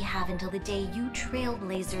everything we have until the day you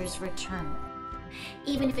Trailblazers return.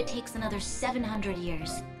 Even if it takes another 700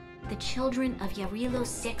 years, the children of Yarilo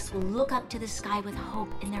 6 will look up to the sky with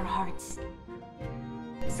hope in their hearts.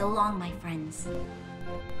 So long, my friends.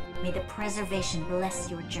 May the preservation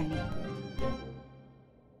bless your journey.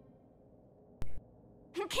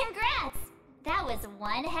 Congrats! That was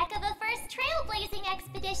one heck of a first trailblazing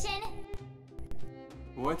expedition!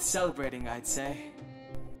 Worth celebrating, I'd say.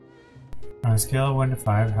 On a scale of 1 to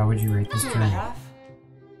 5, how would you rate this journey?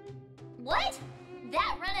 What?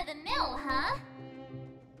 That run-of-the-mill, huh?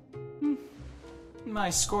 My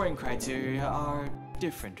scoring criteria are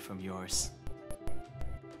different from yours.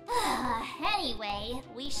 Anyway,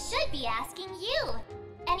 we should be asking you.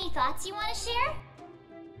 Any thoughts you want to share?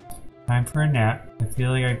 Time for a nap. I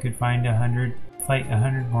feel like I could fight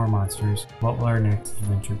 100 more monsters. What will our next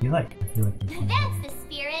adventure be like? I feel like That's the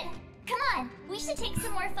spirit. Come on, we should take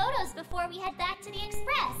some more photos before we head back to the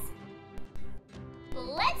Express.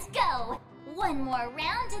 Let's go! One more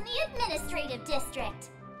round in the administrative district.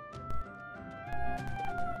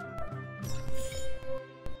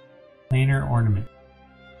 Planar ornament.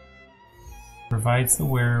 Provides the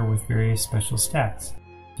wearer with various special stats.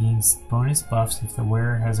 Gains bonus buffs if the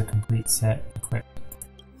wearer has a complete set equipped.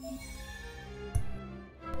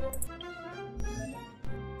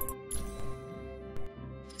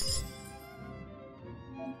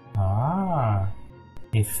 Ah,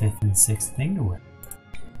 a 5th and 6th thing to wear.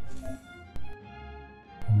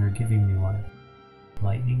 And they're giving me one.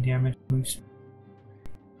 Lightning damage boost.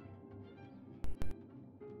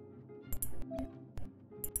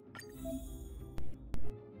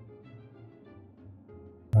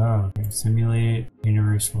 Oh, okay. Simulated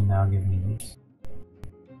universe will now give me these.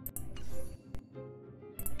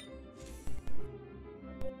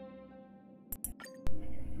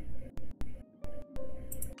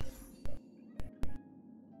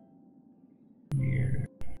 Weird.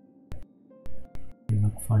 They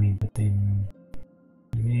look funny, but do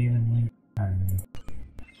they even link? I don't know.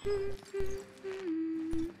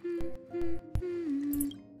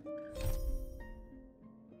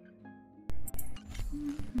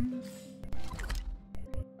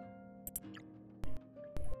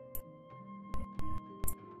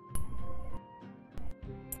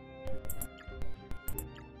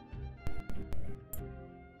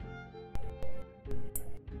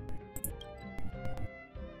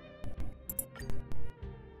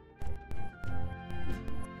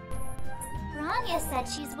 Bronya said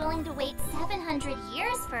she's willing to wait 700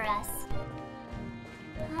 years for us.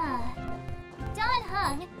 Huh. Don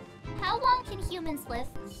Hung, how long can humans live?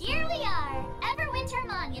 Here we are! Everwinter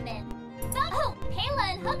Monument! Oh, Pela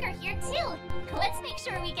and Hook are here too! Let's make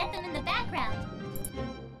sure we get them in the background.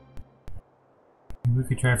 Maybe we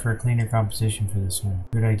could try for a cleaner composition for this one.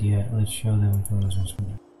 Good idea. Let's show them photos or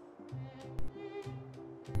something.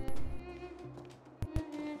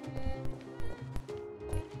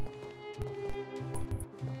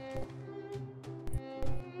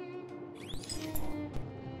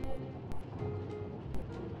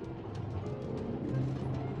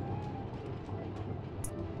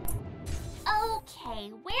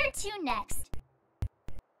 Okay, where to next?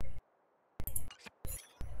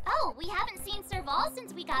 Oh, we haven't seen Serval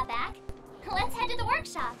since we got back. Let's head to the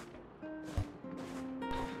workshop.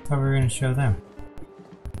 Thought we were going to show them.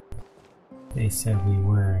 They said we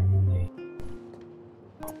were, and then they...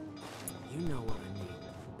 You know what I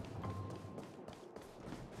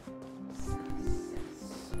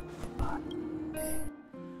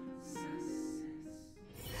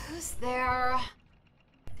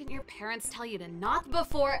parents tell you to knock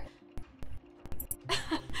before...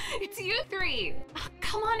 It's you three!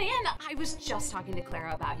 Come on in! I was just talking to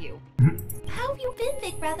Clara about you. How have you been,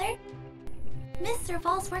 big brother? Mr.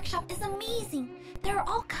 Vol's workshop is amazing. There are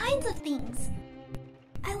all kinds of things.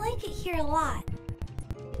 I like it here a lot.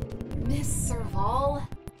 Miss Serval?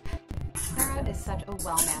 Clara is such a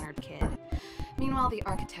well-mannered kid. Meanwhile, the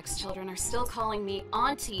architect's children are still calling me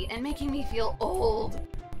auntie and making me feel old.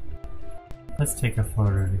 Let's take a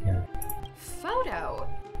photo together. Photo?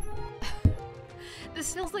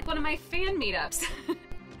 This feels like one of my fan meetups.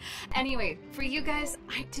 Anyway, for you guys,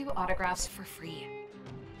 I do autographs for free.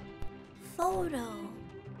 Photo.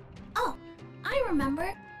 Oh, I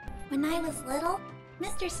remember. When I was little,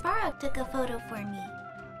 Mr. Svarog took a photo for me.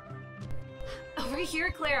 Over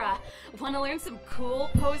here, Clara. Want to learn some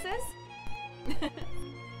cool poses?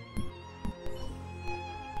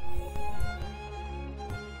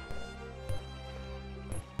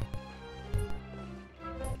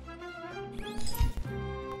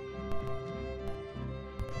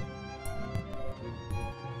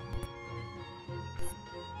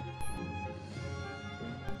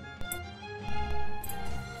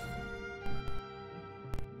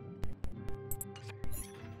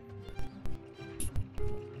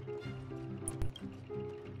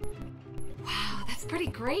 Pretty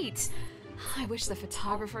great. I wish the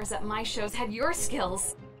photographers at my shows had your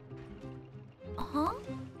skills. Huh?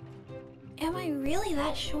 Am I really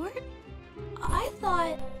that short? I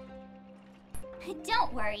thought...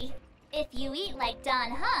 Don't worry. If you eat like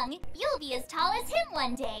Don Hung, you'll be as tall as him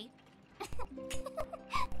one day.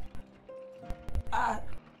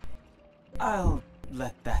 I'll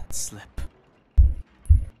let that slip.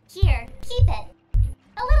 Here, keep it.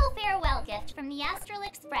 A little farewell gift from the Astral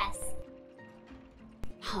Express.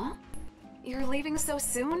 Huh? You're leaving so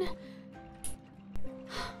soon?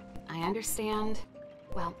 I understand.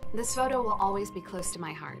 Well, this photo will always be close to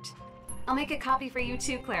my heart. I'll make a copy for you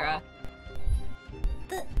too, Clara.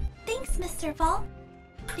 Thanks, Mr. Vol.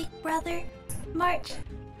 Big Brother, March,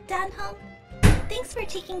 Danhung. Thanks for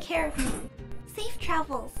taking care of me. Safe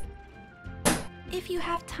travels. If you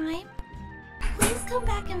have time, please come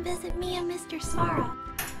back and visit me and Mr. Svarog.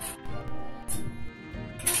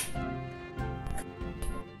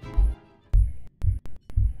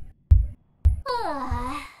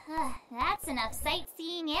 That's enough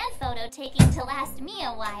sightseeing and photo taking to last me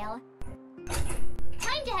a while.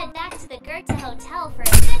 Time to head back to the Goethe Hotel for a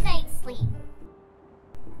good night's sleep.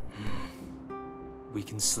 We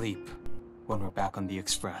can sleep when we're back on the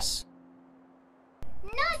Express.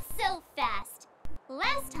 Not so fast.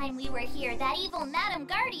 Last time we were here, that evil Madam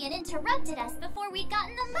Guardian interrupted us before we'd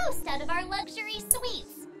gotten the most out of our luxury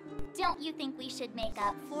suites. Don't you think we should make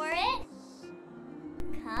up for it?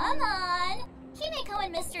 Come on! Himeko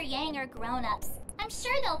and Mr. Yang are grown-ups. I'm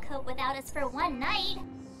sure they'll cope without us for one night.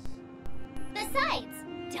 Besides,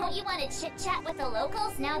 don't you want to chit-chat with the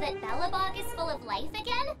locals now that Belobog is full of life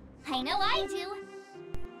again? I know I do.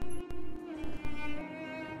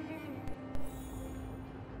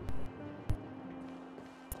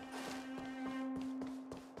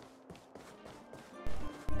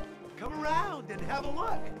 Come around and have a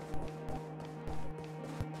look.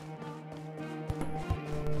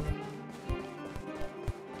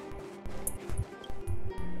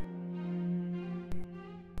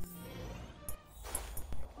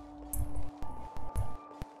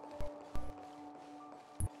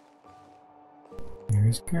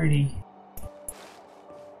 There's Gertie.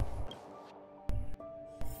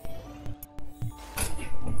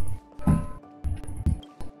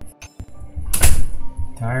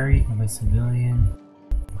 Diary of a Civilian.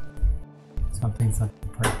 Something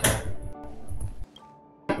part.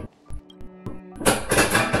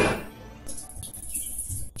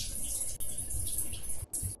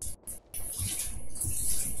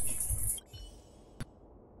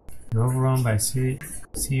 You're overwhelmed by a sea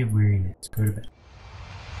of weariness. Go to bed.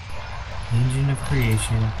 Engine of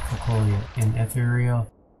creation, Cocolia, in ethereal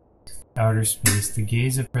outer space, the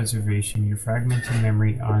gaze of preservation, your fragmented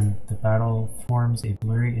memory on the battle forms a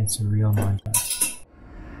blurry and surreal montage.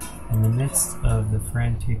 In the midst of the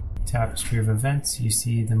frantic tapestry of events, you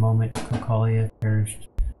see the moment Cocolia perished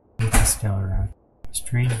with the Stellaron. A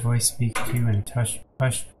strange voice speaks to you in a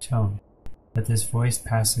hushed tone, but this voice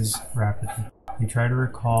passes rapidly. You try to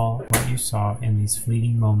recall what you saw in these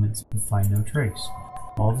fleeting moments, but find no trace.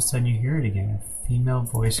 All of a sudden you hear it again, a female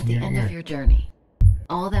voice in your ear. At the end of your journey,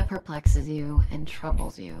 all that perplexes you and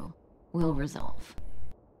troubles you will resolve.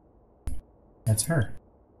 That's her.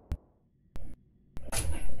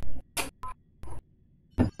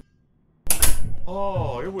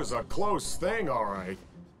 Oh, it was a close thing, all right.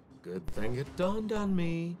 Good thing it dawned on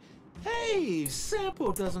me. Hey,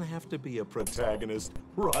 Sampo doesn't have to be a protagonist,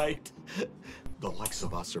 right? The likes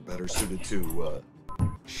of us are better suited to,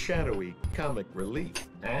 shadowy comic relief,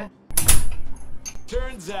 eh?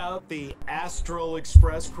 Turns out the Astral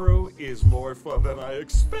Express crew is more fun than I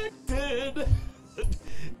expected.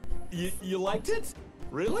 You liked it?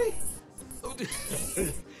 Really?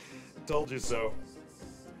 Told you so.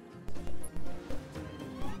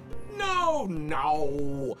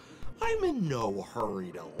 No! I'm in no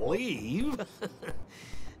hurry to leave.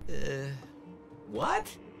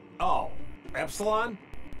 What? Oh, Epsilon?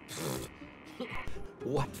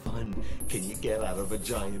 What fun can you get out of a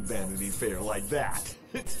giant Vanity Fair like that?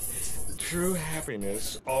 True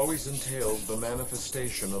happiness always entails the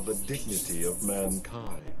manifestation of the dignity of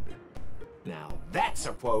mankind. Now, that's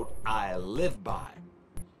a quote I live by.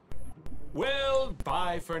 Well,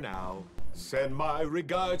 bye for now. Send my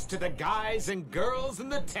regards to the guys and girls in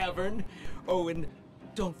the tavern. Oh, and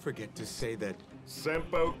don't forget to say that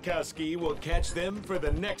Sempo Kaski will catch them for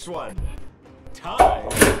the next one.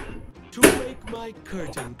 Time to make my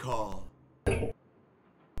curtain call.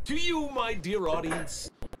 To you, my dear audience,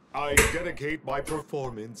 I dedicate my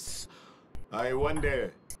performance. I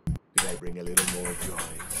wonder, did I bring a little more joy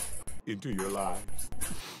into your lives?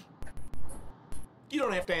 You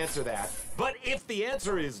don't have to answer that. But if the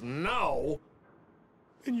answer is no,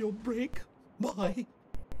 then you'll break my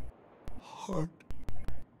heart.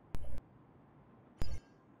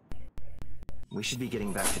 We should be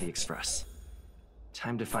getting back to the Express.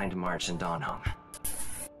 Time to find March and Don Hung.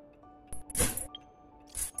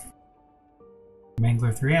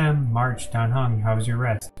 Mangler 3M, March, Don Hung, how was your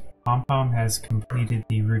rest? Pom-Pom has completed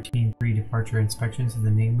the routine pre-departure inspections and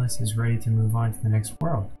the Nameless is ready to move on to the next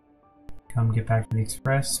world. Come get back to the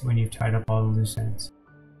Express when you've tied up all the loose ends.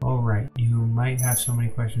 Oh right, you might have so many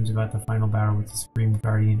questions about the final battle with the Supreme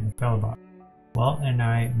Guardian of Belobot. Walt and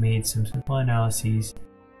I made some simple analyses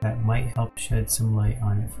that might help shed some light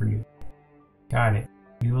on it for you. Got it.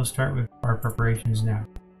 We will start with our preparations now.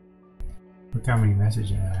 Look how many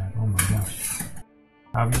messages I have. Oh my gosh.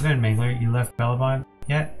 How have you been, Mangler? You left Belobot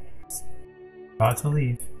yet? About to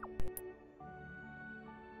leave.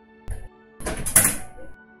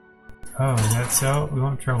 Oh, is that so? We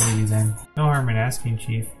won't trouble you then. No harm in asking,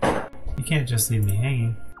 Chief. You can't just leave me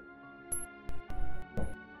hanging.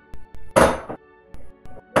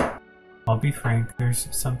 I'll be frank, there's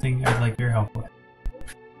something I'd like your help with.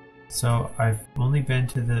 So, I've only been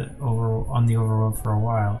to on the overworld for a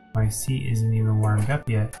while. My seat isn't even warmed up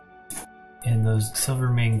yet. And those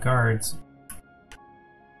Silvermane guards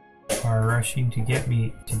are rushing to get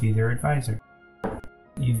me to be their advisor.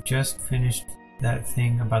 You've just finished that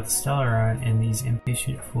thing about the Stellaron, and these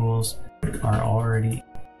impatient fools are already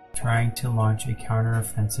trying to launch a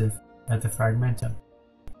counter-offensive at the Fragmentum.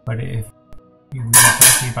 But if you're really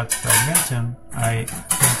talking about the Fragmentum, I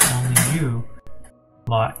think only you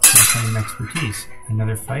lot can claim expertise.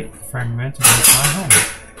 Another fight? The Fragmentum is my home.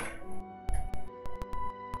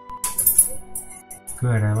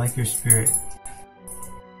 Good, I like your spirit.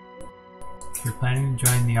 If you're planning to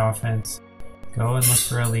join the offense, go and look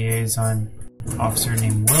for a liaison officer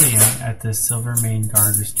named William at the Silvermane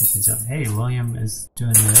Guard Restricted Zone. Hey, William is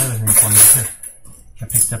doing the other thing for me too. I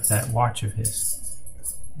picked up that watch of his.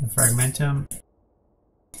 The Fragmentum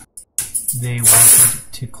they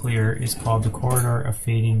wanted to clear is called the Corridor of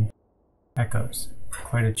Fading Echoes.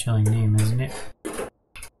 Quite a chilling name, isn't it?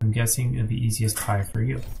 I'm guessing it'll be easiest pie for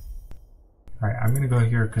you. Alright, I'm gonna go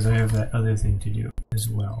here because I have that other thing to do as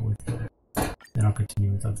well with it. Then I'll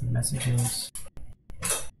continue with other messages.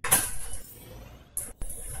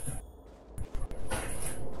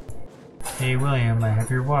 Hey William, I have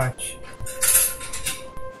your watch.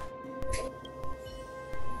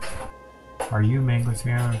 Are you Mangler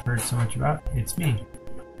 3 I've heard so much about? It's me.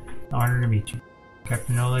 An honor to meet you.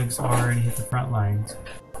 Captain Oleg's already hit the front lines.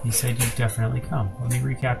 He said you'd definitely come. Let me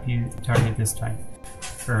recap you target this time.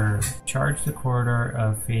 Charge the Corridor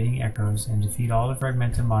of Fading Echoes and defeat all the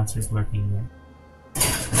Fragmentum monsters lurking there.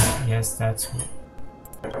 Yes, that's what.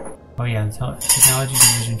 Oh yeah, the Technology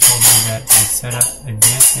Division told me that they set up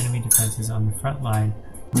advanced enemy defenses on the front line,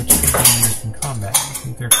 which can be used in combat. I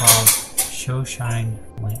think they're called Show-Shine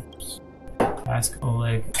Lamps. Ask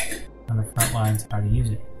Oleg on the front lines how to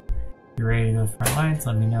use it. If you're ready to go to the front lines,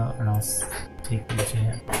 let me know and I'll take you to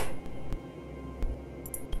him.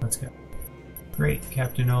 Let's go. Great,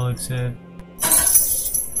 Captain Oleg said.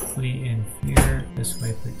 Flee in fear. This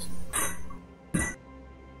way, please.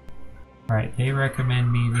 Alright, they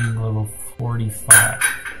recommend me being level 45.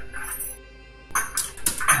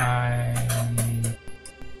 I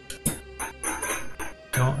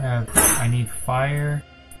don't have... I need fire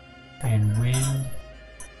and wind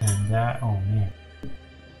And that, oh man.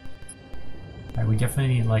 Alright, we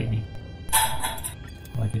definitely need lightning.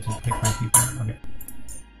 Well, I could just pick my people. Okay.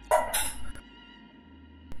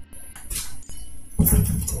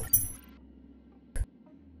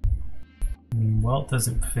 Welt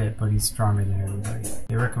doesn't fit, but he's stronger than everybody.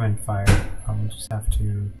 They recommend fire. I'll just have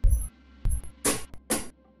to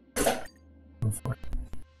go for it.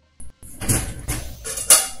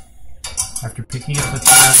 After picking up the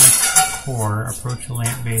thermic core, approach the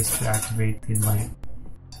lamp base to activate the lamp.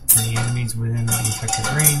 For the enemies within the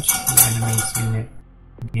effective range, the enemy's unit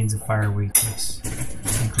gains a fire weakness.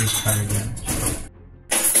 Increased fire damage.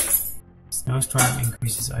 Snowstorm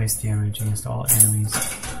increases ice damage against all enemies.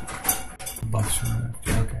 Buffs removed.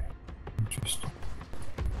 Okay. Interesting.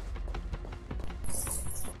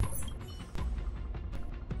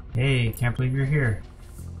 Hey, can't believe you're here.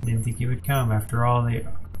 Didn't think you would come. After all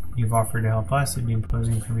you've offered to help us, it'd be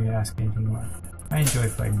imposing for me to ask anything more. I enjoy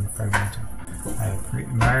fighting the fragmentum. I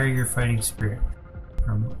admire your fighting spirit.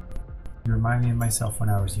 You remind me of myself when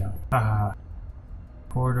I was young. Haha.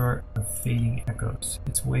 Corridor of fading echoes.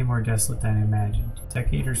 It's way more desolate than I imagined. A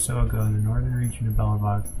decade or so ago, the northern region of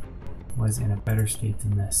Belobog was in a better state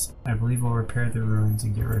than this. I believe we'll repair the ruins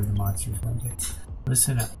and get rid of the monsters one day.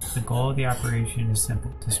 Listen up. The goal of the operation is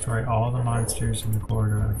simple. Destroy all the monsters in the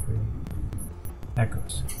corridor of fading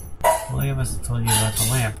echoes. William must have told you about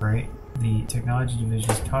the lamp, right? The technology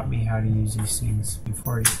division's taught me how to use these things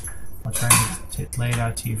before you. I'll try to lay it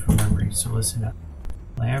out to you from memory, so listen up.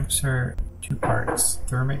 Lamps are two parts.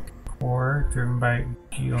 Thermic core, driven by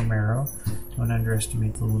Geomarrow. Don't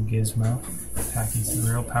underestimate the little gizmo, packing some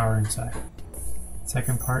real power inside.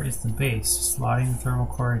 Second part is the base. Slotting the thermal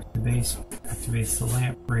core into the base activates the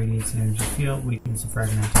lamp, radiates an energy field, weakens the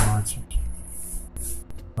fragmented monsters.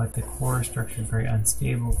 But the core structure is very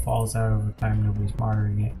unstable, falls out over time, nobody's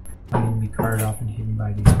monitoring it. It can be carted off and hidden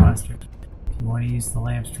by these monsters. If you want to use the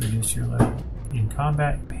lamps to reduce your level in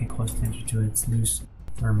combat, pay close attention to its loose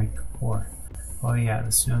thermic core. Oh yeah,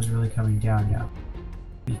 the snow's really coming down now.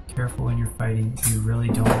 Be careful when you're fighting, you really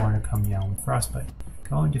don't want to come down with frostbite.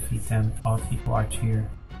 Go and defeat them, I'll keep watch here.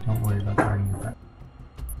 Don't worry about guarding your breath.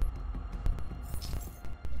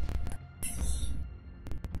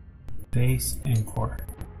 Base and core.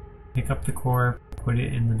 Pick up the core, put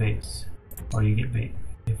it in the base. Or you get bait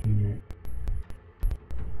if you're near it.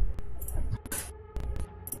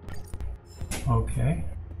 Okay.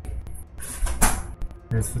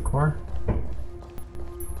 Here's the core.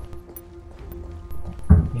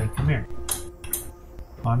 Yeah, come here.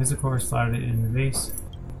 As long as the core is slotted in the base,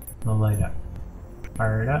 they'll light up.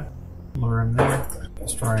 Fire it up, lure them there,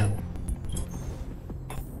 destroy them.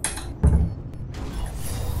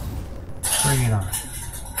 Bring it on.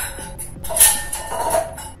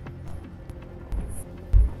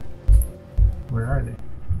 Where are they?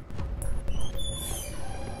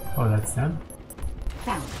 Oh, that's them?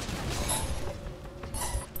 Found.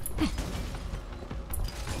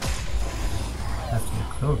 Have to get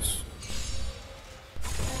close.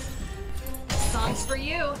 Song's for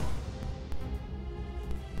you.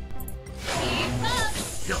 Keep up.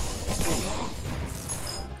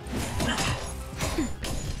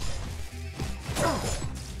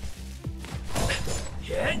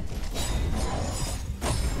 Hit.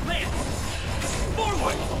 Land.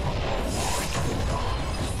 Forward.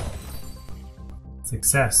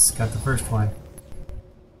 Success. Got the first one.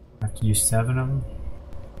 Have to use 7 of them.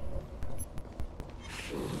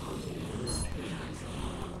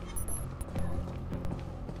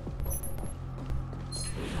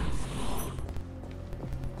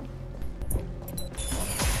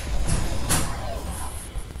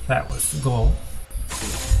 That was the goal.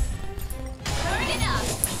 Turn it up.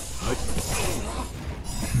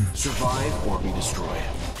 Survive or be destroyed.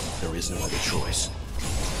 There is no other choice.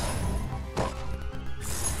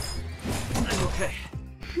 I'm okay.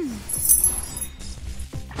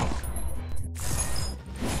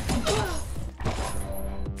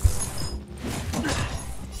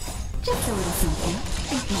 Just a little something.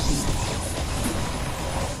 It's nothing.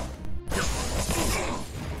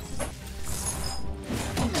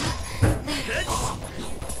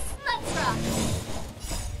 Let's rock.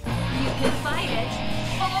 You can fight it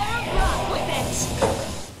or rock with it.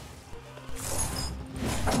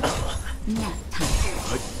 Nap time.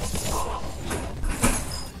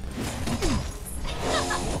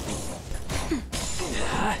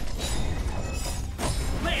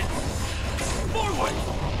 Land. Forward.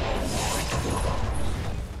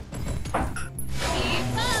 Keep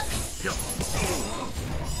up.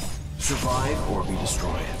 Survive or be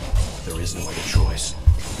destroyed. There is no other choice.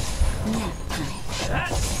 Nap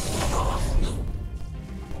time.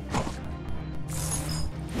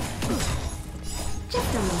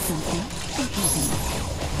 something confusing.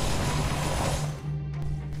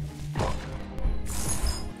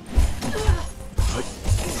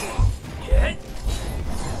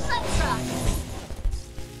 Let's rock.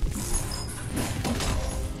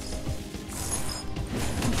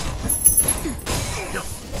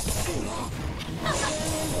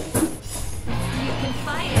 You can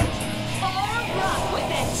fight it or rock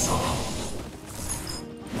with it.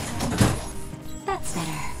 That's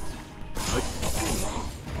better.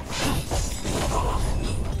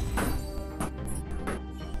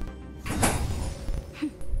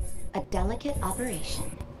 A delicate operation.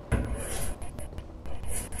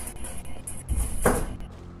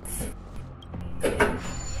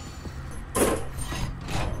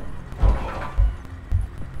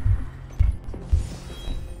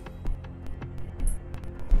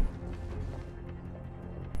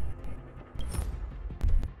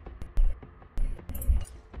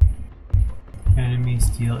 Enemies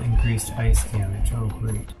deal increased ice damage. Oh,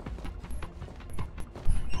 great.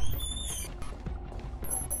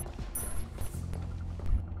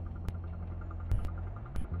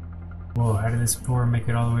 Whoa, how did this boar make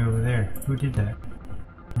it all the way over there? Who did that?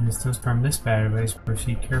 In the snowstorm this bad advice,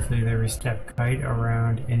 proceed carefully with every step. Kite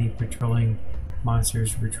around any patrolling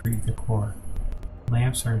monsters, retrieve the core.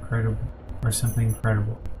 Lamps are incredible, or something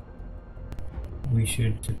incredible. We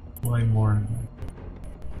should deploy more of them.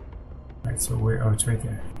 Alright, so where? Oh, it's right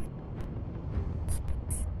there.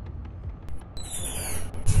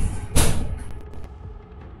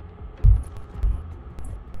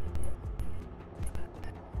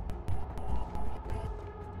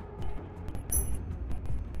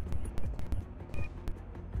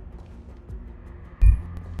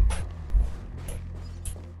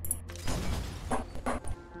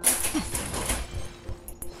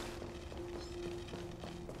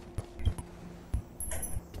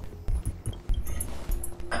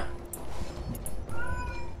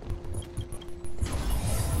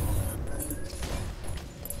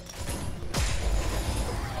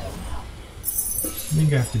 I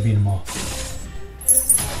think I have to beat them all.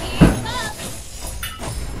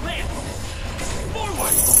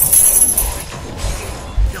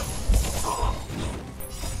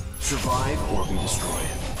 Survive or be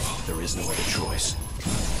destroyed. There is no other choice.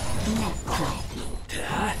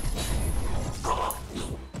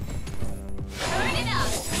 Turn it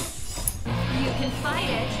up. You can fight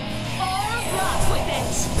it or rock with it.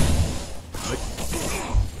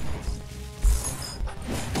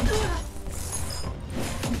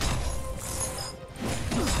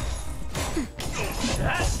 Let's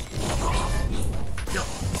rock.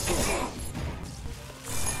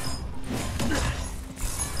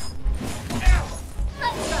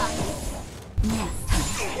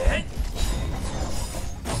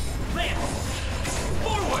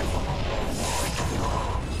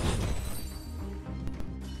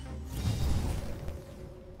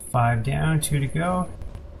 5 down, 2 to go.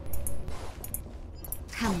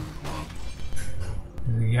 Come on.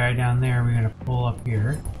 There's a guy down there. We're gonna pull up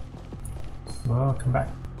here. Whoa, come back.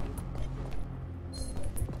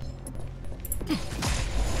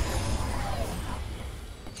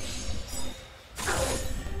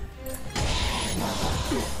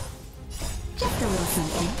 Just a little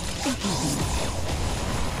something. Confusing.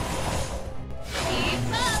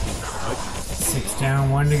 6 down,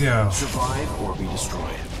 1 to go. Survive or be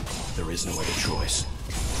destroyed. There is no other choice.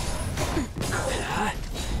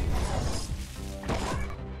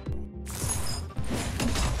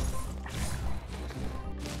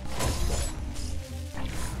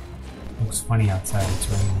 Looks funny outside, it's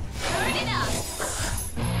raining. Turn it up.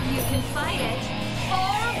 You can fight it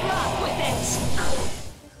or rock with it.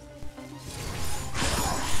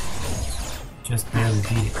 Just barely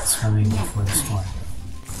beat it, swimming before the storm.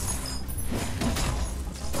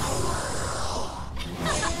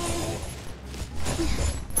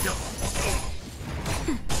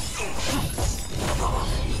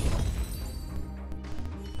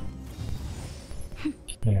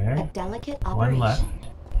 Okay, Delicate one operation. left.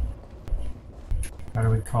 How do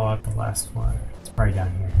we call out the last one? It's probably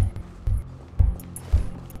down here.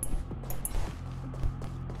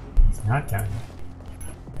 It's not down here.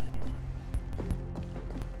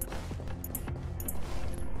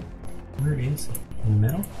 Where is it? In the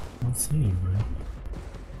middle? I don't see anybody.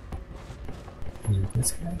 Is it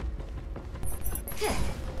this guy?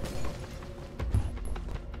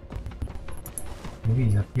 Maybe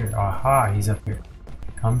he's up here. Aha, he's up here.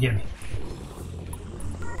 Come get me.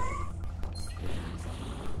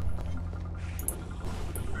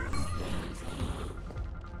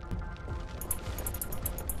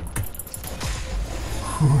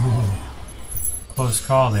 Close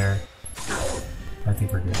call there. I thought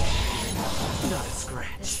think we're good. Not a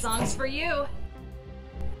scratch. This song's for you.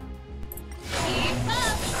 Keep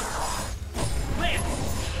up! Lance!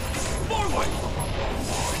 Forward!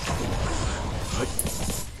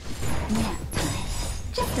 Nap time.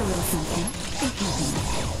 Just a little something. Think nothing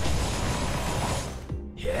of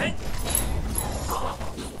Hit!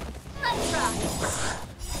 Let's rock.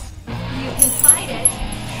 You can fight it,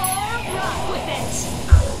 or rock with it!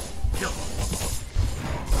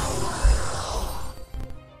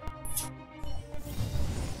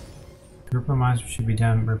 Group of monsters should be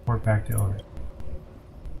done. Report back to over.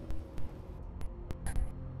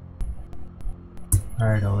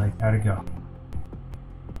 Alright, Oleg, how'd it go?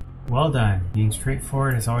 Well done. Being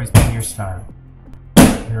straightforward has always been your style.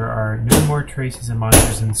 There are no more traces of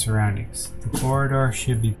monsters in the surroundings. The corridor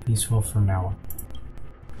should be peaceful from now on.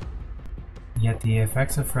 Yet the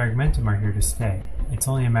effects of Fragmentum are here to stay. It's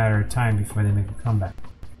only a matter of time before they make a comeback.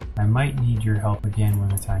 I might need your help again when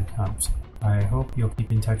the time comes. I hope you'll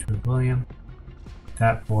keep in touch with William.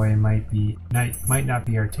 That boy might not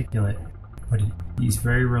be articulate, but he's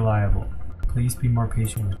very reliable. Please be more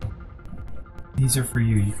patient with him. These are for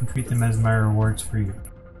you. You can treat them as my rewards for you.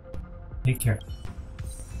 Take care.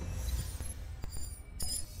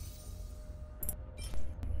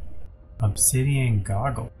 Obsidian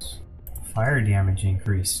goggles. Fire damage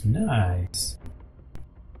increase. Nice.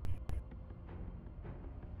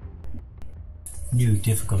 New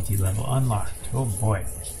difficulty level unlocked. Oh boy.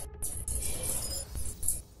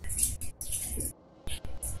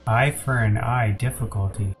 Eye for an eye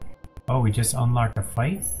difficulty. Oh, we just unlocked a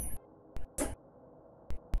fight?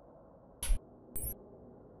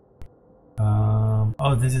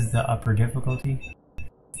 Oh, this is the upper difficulty?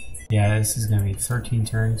 Yeah, this is gonna be 13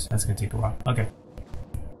 turns. That's gonna take a while. Okay.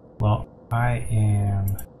 Well, I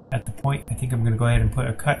am at the point, I think I'm gonna go ahead and put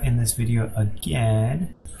a cut in this video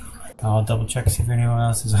again. I'll double check, see if anyone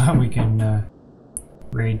else is on. We can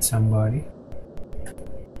raid somebody.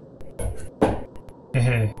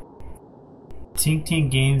 Hey, Tink Tink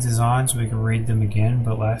Games is on, so we can raid them again.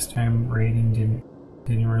 But last time raiding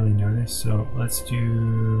didn't really notice. So let's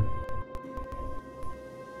do.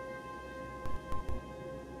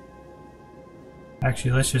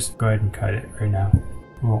 Actually, let's just go ahead and cut it right now.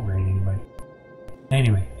 We won't raid anybody.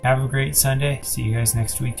 Anyway, have a great Sunday. See you guys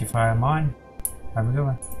next week if I'm on. Have a good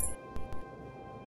one.